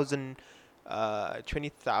 20,000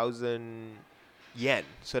 yen.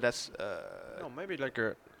 So that's No, maybe like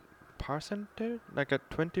a percentage? Like a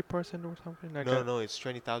 20% or something? Like no, it's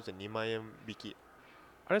 20,000 2万円引き。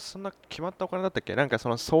あれそんな決まったお金だったっけ？なんかそ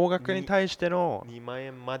の総額に対しての2万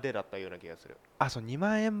円までだったような気がする。そう2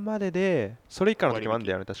万円まででそれ以下の時もあるん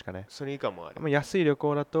だよね確かね。それ以下もある。安い旅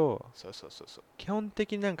行だとそう基本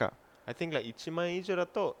的になんかI think like 1万円以上だ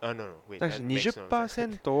とno wait だから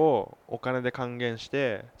 20% をお金で還元し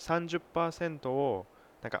て 30% を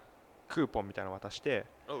なんかクーポンみたいなの渡して、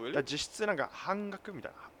Oh, really? だから実質なんか半額みた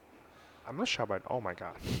いな。I'm not sure about it. Oh my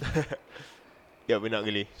god. Yeah, we're not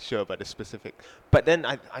really sure about the specific. But then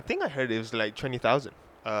I think I heard it was like 20,000.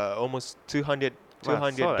 Almost $200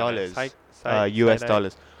 US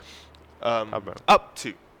dollars. Up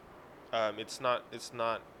to. It's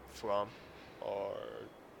not from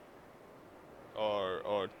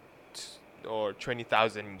or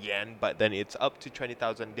 20,000 yen, but then it's up to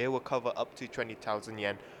 20,000. They will cover up to 20,000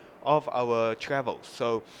 yen of our travel.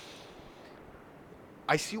 So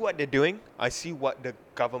I see what they're doing. I see what the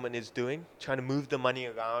government is doing, trying to move the money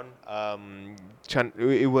around.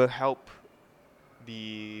 It will help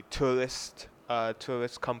the tourist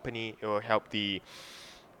company. It will help the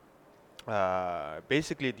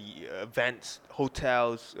basically the events,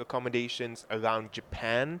 hotels, accommodations around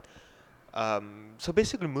Japan. So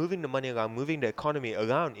basically moving the money around, moving the economy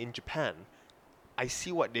around in Japan. I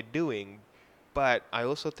see what they're doing, but I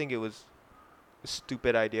also think it was a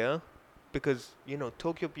stupid idea. Because,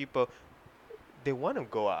 Tokyo people, they want to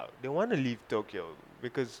go out. They want to leave Tokyo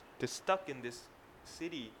because they're stuck in this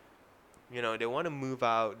city. They want to move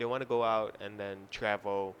out. They want to go out and then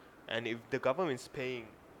travel. And if the government's paying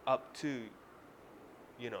up to,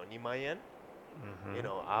 2万yen,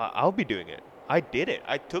 I'll be doing it. I did it.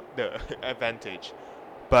 I took the advantage.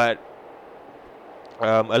 But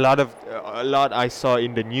a lot I saw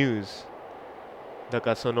in the news. だ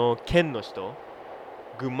からその県の人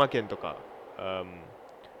群馬県とか、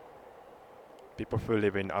people who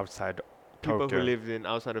live in outside people Tokyo. who live in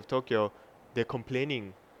outside of Tokyo, they're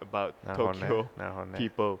complaining about Tokyo なるほどね。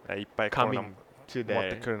 people いっぱいコロナ coming も to 持っ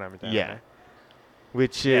て there. くるなみたいな Yeah, ね。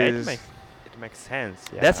 which Yeah, is it makes sense.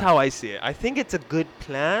 Yeah. that's how I see it. I think it's a good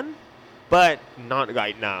plan, but not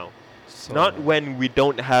right now. So- Not when we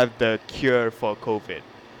don't have the cure for COVID.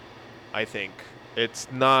 I think it's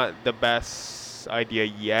not the best idea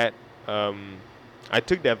yet. I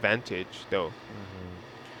took the advantage though. うん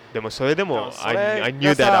でもそれでもでもそれが I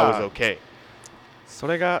knew that I was さ okay. そ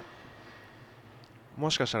れがも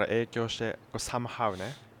しかしたら影響してこう somehow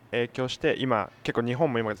ね影響して今結構日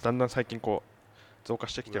本も今だんだん最近こう増加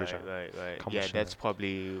してきてるじゃん。 Right. かも Yeah, しれない。 that's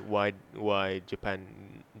probably why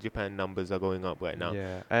Japan numbers are going up right now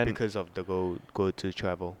Yeah. And because of the go to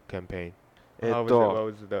travel campaign. え How っ was と what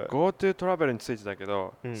was the GoTo トラベルについてだけ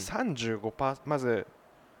ど、うん 35% まず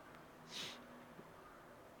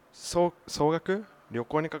総額旅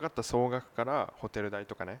行にかかった総額からホテル代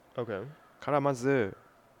とかね Okay. からまず、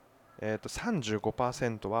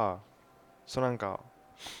35% はそうなんか、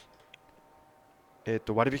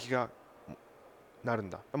割引がなるん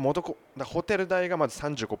だホテル代がまず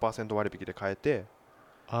 35% 割引で買えて、で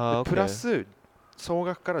プラス総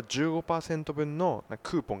額から 15% 分のなんか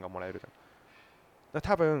クーポンがもらえる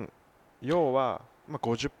多分要は、まあ、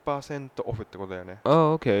50% オフってことだよね。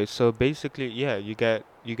 Oh, okay. So basically, yeah, you get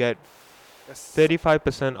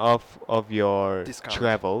 35% off of your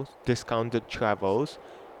Discount. discounted travels,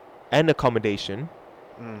 and accommodation,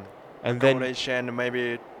 うん、 and then accommodation,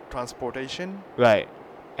 maybe transportation. right,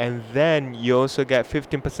 and then you also get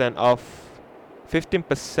 15% off,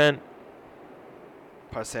 15%.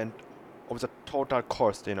 Percent of the total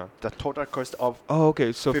cost, the total cost of Oh,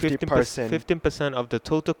 okay. So 50%. 15% of the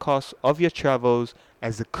total cost of your travels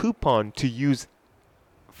as a coupon to use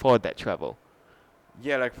for that travel,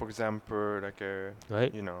 yeah, like for example, like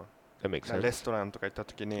right? That makes レ sense. ストランとか行った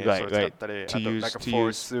時に Right, それ使ったり、 To あと use- like to for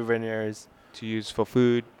use- souvenirs. To use for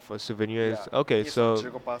food, for souvenirs. Yeah. Okay, so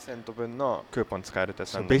 15% 分のクーポン使えるってや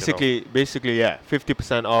つな so んだけど basically, yeah,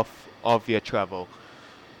 50% off of your travel.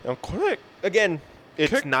 でもこれ Again, it's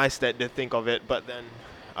Kick- nice that they think of it, but then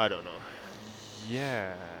I don't know.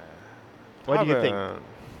 Yeah. What do you think?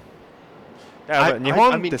 いや日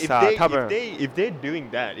本ってさ、多分 if they're doing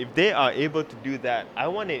that, if they are able to do that, I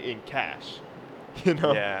want it in cash. You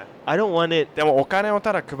know, Yeah. I don't want it でもお金を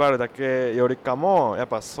ただ配るだけよりかもやっ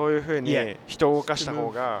ぱそういうふう Yeah. に人を動かし to た方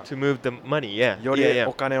move, が to move the money. Yeah, よ yeah, り yeah.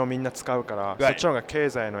 お金をみんな使うから、 Right. そっちの方が経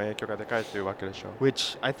済の影響がでかいというわけでしょ。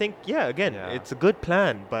 Which I think, yeah, again, Yeah. it's a good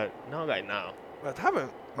plan, but not right now. まあ、多分、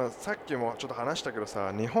まあ、さっきもちょっと話したけど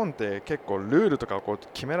さ、日本って結構ルールとかをこう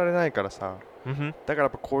決められないからさ、 Mm-hmm. だからや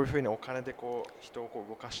っぱこういうふうにお金でこう人をこう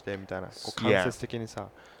動かしてみたいな、こう Yeah. 間接的にさ、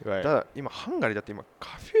 Right. だから今ハンガリーだって今カ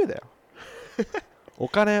フェだよ。お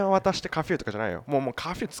金を渡してカフェとかじゃないよ。もう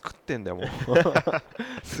カフェ作ってんだよもう。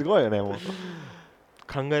すごいよねもう。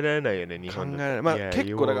考えられないよね、日本だと。考えられない。まあ、 Yeah,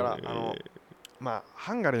 結構だから you- まあ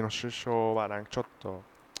ハンガリーの首相はなんかちょっと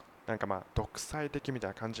なんかまあ独裁的みた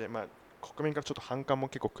いな感じで、まあ国民からちょっと反感も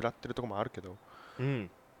結構食らってるところもあるけど、 Mm.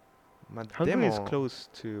 まあで Hungary も is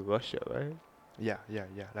close to Russia, right? Yeah,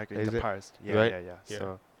 like in Is the it? past. Yeah, Right? yeah. Yeah.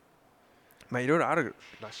 So まあいろいろある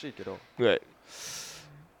らしいけど、 Right.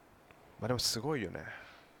 まあでもすごいよね。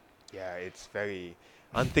 Yeah, it's very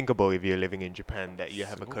unthinkable if you're living in Japan that you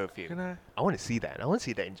have a すごく curfew. ない？ I want to see that. I want to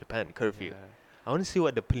see that in Japan, curfew. Yeah. I want to see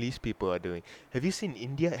what the police people are doing. Have you seen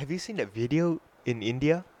India? Have you seen that video in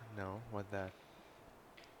India? No, what that?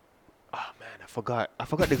 Oh man, I forgot. I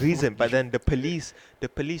forgot the reason. But then the police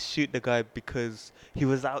shoot the guy because he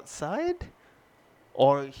was outside,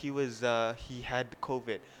 or he had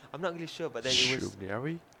COVID. I'm not really sure. But then it was やば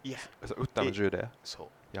い？ yeah. 撃ったの銃で？ So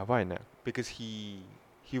やばいね。 because he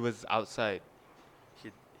was outside.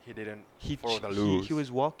 He didn't He follow the he rules.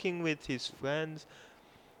 was walking with his friends.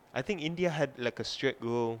 I think India had like a strict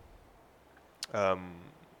rule.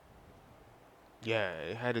 Yeah,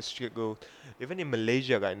 it had a strict rule. Even in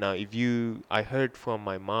Malaysia right now, I heard from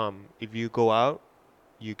my mom, if you go out,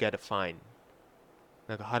 you get a fine.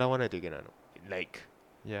 なんか払わないといけないの。Like,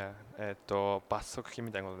 Yeah, 罰則金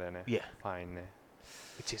みたいなことだよね。 yeah, ファインね。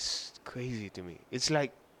 it's just crazy to me. It's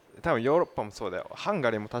like, 多分ヨーロッパもそうだよ。ハンガ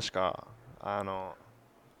リーも確か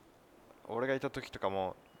俺がいた時とか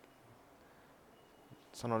も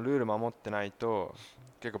そのルール守ってないと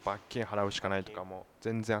結構罰金払うしかないとかも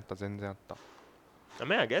全然あった。 I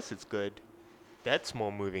mean, I guess it's good. That's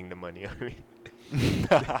more moving the money. I mean,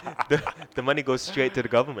 the money goes straight to the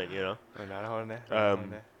government, you know? なるほどね。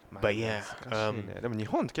 But yeah, 難しいね。でも日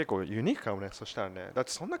本って結構ユニークかもね。そしたらね。だっ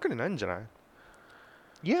てそんな国ないんじゃない？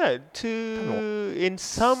 yeah, in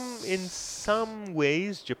some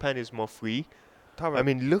ways, Japan is more free. 多分 I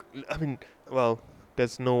mean, well,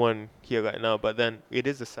 there's no one here right now, but then it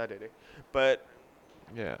is a Saturday. But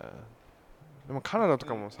Yeah. でもカナダと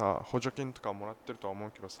かもさ、補助金とかもらってるとは思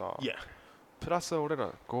うけどさ、 yeah, プラス俺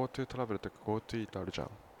ら GoTo トラベルとか GoTo イートあるじゃん。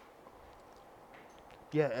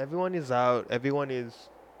 yeah, everyone is out. Everyone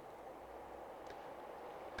is.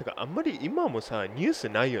 てかあんまり今もさニュース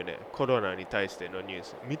ないよね。コロナに対してのニュー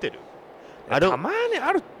ス見てる？I don't- たまに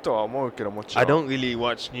あるとは思うけどもちろん。 I don't really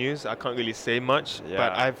watch news. I can't really say much. But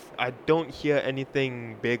Yeah. I don't hear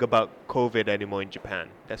anything big about COVID anymore in Japan.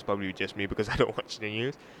 That's probably just me because I don't watch the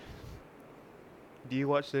news. Do you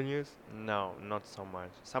watch the news? No, not so much.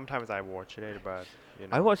 Sometimes I watch it, but you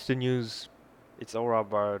know, I watch the news. it's all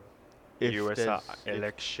about If US there's- if-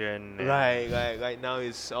 election. and- Right now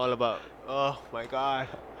it's all about. Oh my God.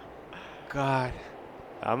 あ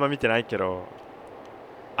んま見てないけど、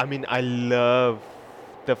 I mean, I love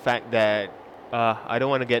the fact that I don't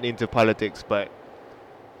want to get into politics, but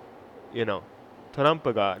you know, トラン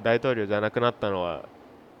プが大統領じゃなくなったのは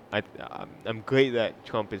I'm great that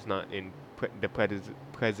Trump is not in the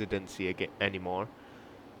presidency again anymore.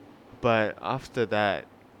 But after that,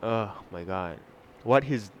 oh my God, what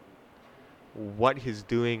he's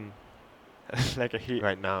doing like he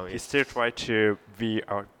right now he is still try to be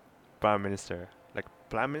our prime minister, like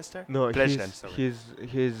prime minister, no, president. Sorry. his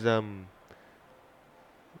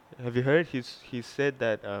have you heard he said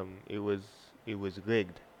that it was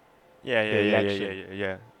rigged. Yeah, the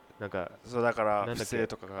yeah. なんかそうだからなんだっけ不正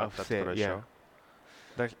とかがあったってことでしょ。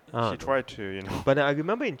だI don't he know. tried to, you know. But I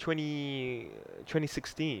remember in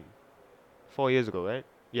 2016, 4 years ago, right?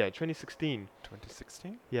 Yeah, 2016.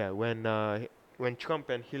 2016? Yeah, when Trump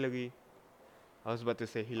and Hillary, I was about to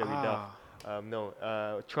say Hillary Duff. No,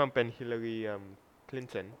 Trump and Hillary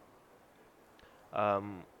Clinton.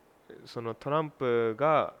 そのトランプ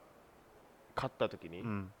が勝った時に、う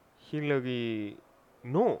ん。ヒラリー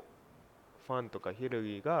のファンとかヒラ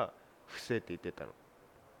リーが不正って言ってたの。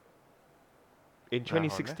In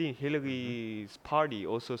 2016, Hillary's party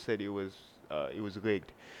also said it was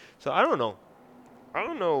rigged. So I don't know. I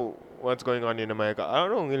don't know what's going on in America. I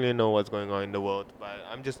don't really know what's going on in the world. But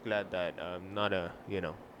I'm just glad that not a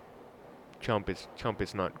Trump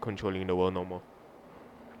is not controlling the world no more.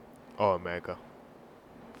 Or America.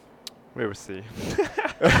 We will see.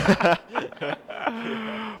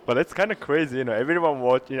 But it's kind of crazy, you know. Everyone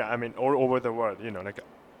watch, you know. I mean, all over the world, you know, like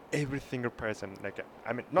every single person, like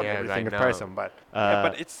I mean, not Yeah, every right single now. person, but yeah,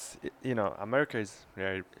 but Uh, it's you know, America is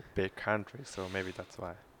very big country, so maybe that's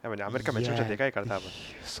why. 多分ね、アメリカめちゃめちゃで yeah, かいから多分。でも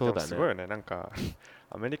そうだね。すごいよね、なんか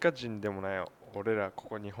アメリカ人でもない俺らこ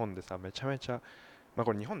こ日本でさ、めちゃめちゃ、まあ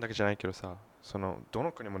これ日本だけじゃないけどさ、そのど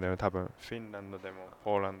の国もだよ、多分フィンランドでも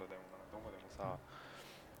ポーランドでもどこでもさ、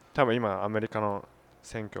多分今アメリカの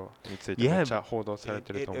選挙についてめ Yeah, っちゃ報道され it,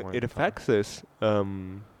 てる it, と思うよ。 it 多分 affects us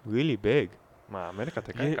really big. まあアメリカ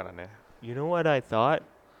でかいからね。You know what I thought?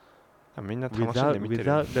 みんな楽しんで見てる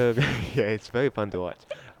よ。 Without the yeah, it's very fun to watch.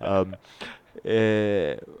 Um,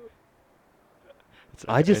 uh, It's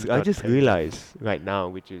I like just entertainment. realized right now,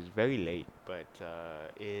 which is very late, but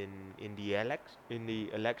in the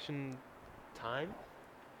election time,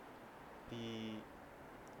 the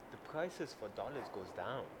prices for dollars goes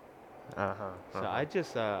down. So I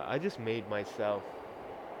just made myself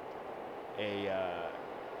a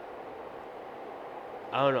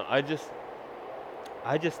I don't know.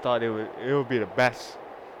 I just thought it would be the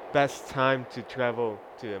best time to travel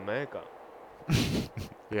to America.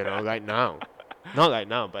 You know, right now, not right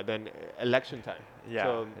now, but then election time. Yeah,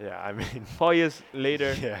 So yeah, I mean, 4 years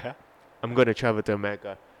later, yeah. I'm gonna travel to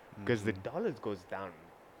America because the Mhm. dollars goes down.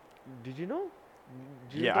 Did you know?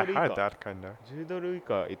 Yeah, I 10 heard 以下 that kind of. 10ドル以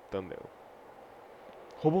下行ったんだよ。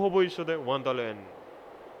ほぼほぼ一緒で1 dollar and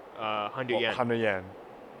 100 yen. 100 yen.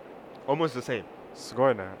 Almost the same. す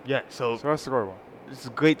ごいね。 Yeah, so それはすごいわ。 it's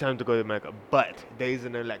a great time to go to America. But there is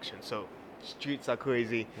an election, so streets are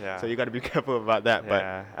crazy. Yeah. So you gotta be careful about that. But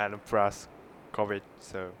Yeah, and plus COVID,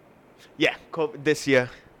 so. yeah, this year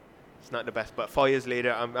it's not the best. But 4 years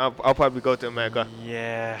later, I'll probably go to America.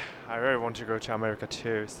 Yeah, I really want to go to America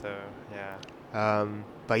too, so yeah.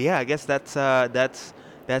 But yeah, I guess that's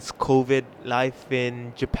COVID life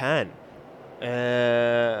in Japan.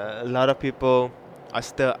 A lot of people are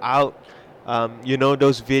still out. You know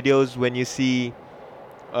those videos when you see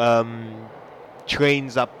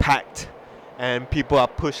trains are packed and people are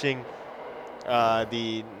pushing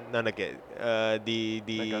the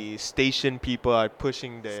station people are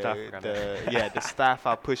pushing Staff the staff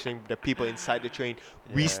are pushing the people inside the train.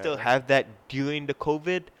 We still Yeah. have that during the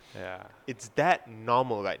COVID. Yeah. It's that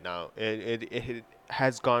normal right now. It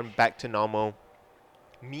has gone back to normal.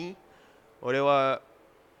 Me, 俺は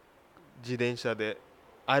自転車で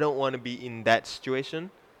I don't want to be in that situation.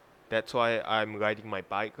 That's why I'm riding my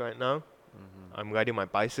bike right now. Mhm. I'm riding my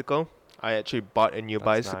bicycle. I actually bought a new That's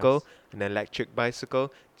bicycle, nice. an electric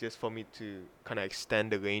bicycle, just for me to kind of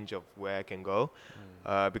extend the range of where I can go.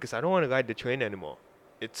 Because I don't want to ride the train anymore.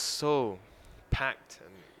 It's so packed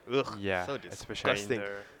and ugh, Yeah, so especially in disgusting.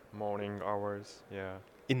 the morning hours. Yeah.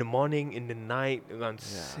 In the morning, in the night, around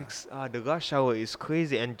Yeah. 6, the rush hour is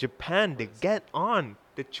crazy. And Japan, they get on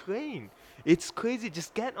the train. It's crazy.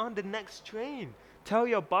 Just get on the next train. Tell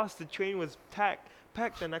your boss the train was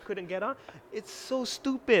packed and I couldn't get on. It's so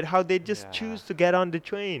stupid how they just Yeah. choose to get on the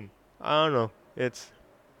train. I don't know.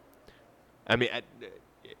 I mean,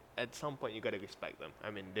 at some point you gotta respect them. I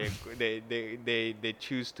mean, they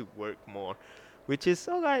choose to work more, which is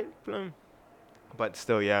alright. But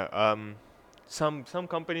still, yeah. Some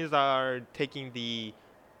companies are taking the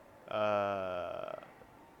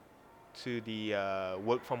to the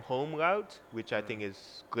work from home route, which I think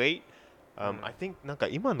is great. I think なんか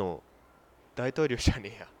今の大統領じゃ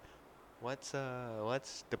ねえや。What's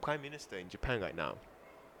the prime minister in Japan right now?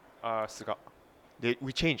 Suga.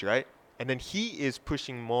 We changed, right? And then he is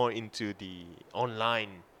pushing more into the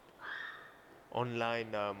online. Oh,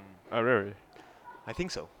 really? I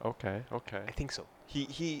think so. Okay, okay. I think so.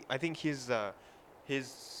 I think his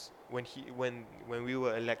when we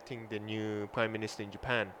were electing the new prime minister in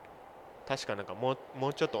Japan, 確かなんかも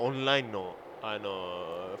うちょっとオンラインの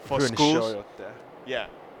for 風にしよう schools, よって。 yeah,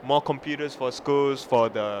 more computers for schools, for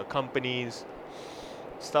the companies,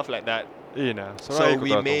 stuff like that. いいね。それはいい So こと we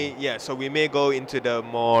だと思う。 so we may go into the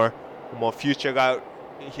more future route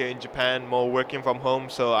here in Japan, more working from home.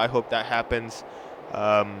 So I hope that happens.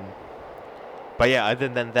 But yeah, other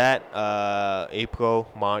than that, April,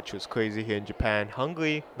 March was crazy here in Japan.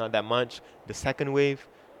 Hungary, not that much. The second wave,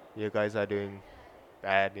 you guys are doing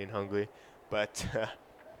bad in Hungary, but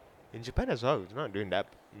in Japan as well, it's not doing that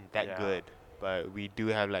Yeah. good. But we do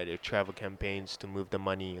have like the travel campaigns to move the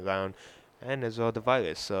money around, and as well the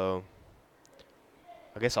virus. So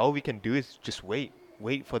I guess all we can do is just wait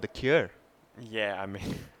for the cure. Yeah, I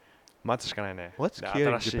mean 待つしかないね。 What's で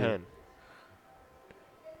cure in 新しい Japan?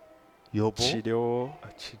 予防？治療。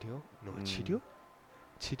治療? No, うん。治療?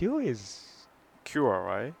 治療 is Cure,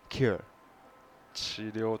 right? cure. 治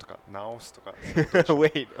療とか治すとか。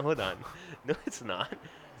 Wait, hold on. No, it's not.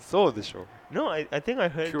 そうでしょ。 No, I think I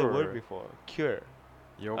heard the word Cure. before. Cure.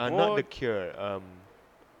 予 Not the 防 cure.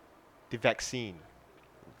 The vaccine.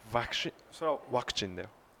 ワクチン、それはワクチンだよ。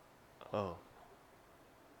 Oh,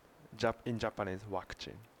 In Japanese ワクチ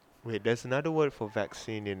ン。 wait. There's another word for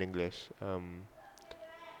vaccine in English.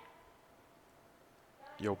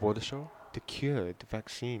 予防でしょ。 The cure, the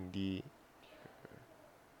vaccine, the.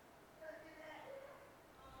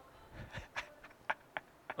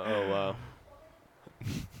 Oh wow.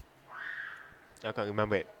 I can't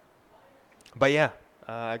remember it. But yeah,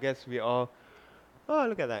 I guess we all. Oh,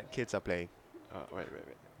 look at that! Kids are playing. Wait.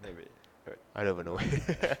 Maybe. I don't even know.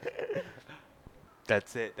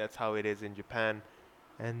 That's it. That's how it is in Japan,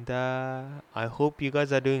 and I hope you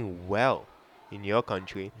guys are doing well in your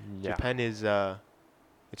country. Yeah. Japan is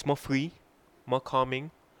it's more free, more calming,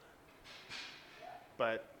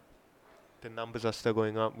 but the numbers are still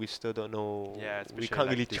going up. We still don't know. Yeah, We especially can't like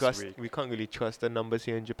really this trust. week. We can't really trust the numbers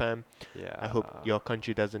here in Japan. Yeah. I hope your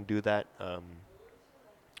country doesn't do that. I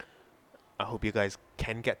hope you guys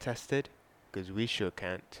can get tested, because we sure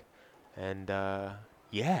can't. And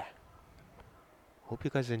yeah, hope you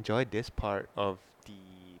guys enjoyed this part of the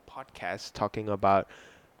podcast talking about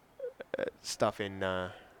stuff in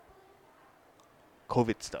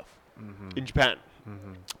COVID stuff in Japan.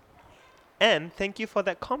 And thank you for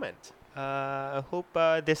that comment. I hope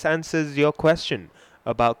this answers your question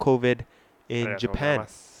about COVID in Japan.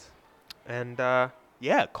 And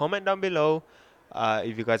yeah, comment down below.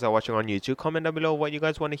 If you guys are watching on YouTube, comment down below what you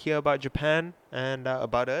guys want to hear about Japan and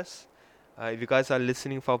about us. If you guys are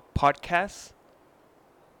listening for podcasts,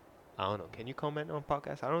 I don't know. Can you comment on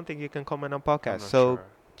podcasts? I don't think you can comment on podcasts. So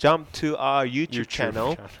jump to our YouTube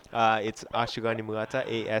channel. It's Ashigani Murata,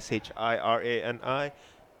 ASHIRANI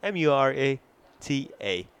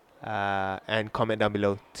MURATA. And comment down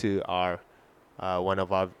below to our one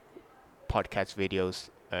of our podcast videos.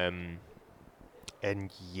 And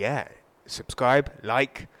yeah, subscribe,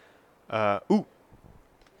 like. I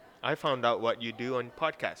found out what you do on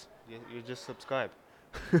podcasts. You just subscribe.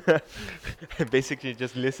 Basically,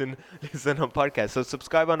 just listen on podcasts. So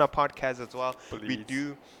subscribe on our podcast as well. Please.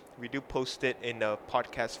 We do post it in a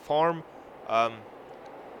podcast form.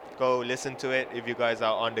 Go listen to it if you guys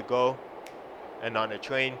are on the go and on a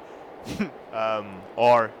train,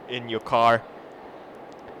 or in your car.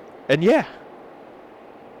 And yeah,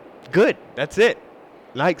 good. That's it.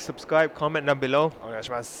 Like, subscribe, comment down below, お願い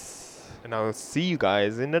します。 and I'll see you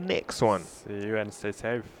guys in the next one. See you and stay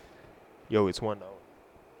safe. Yo, it's 1 hour.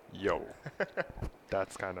 Yo.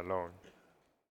 That's kind of long.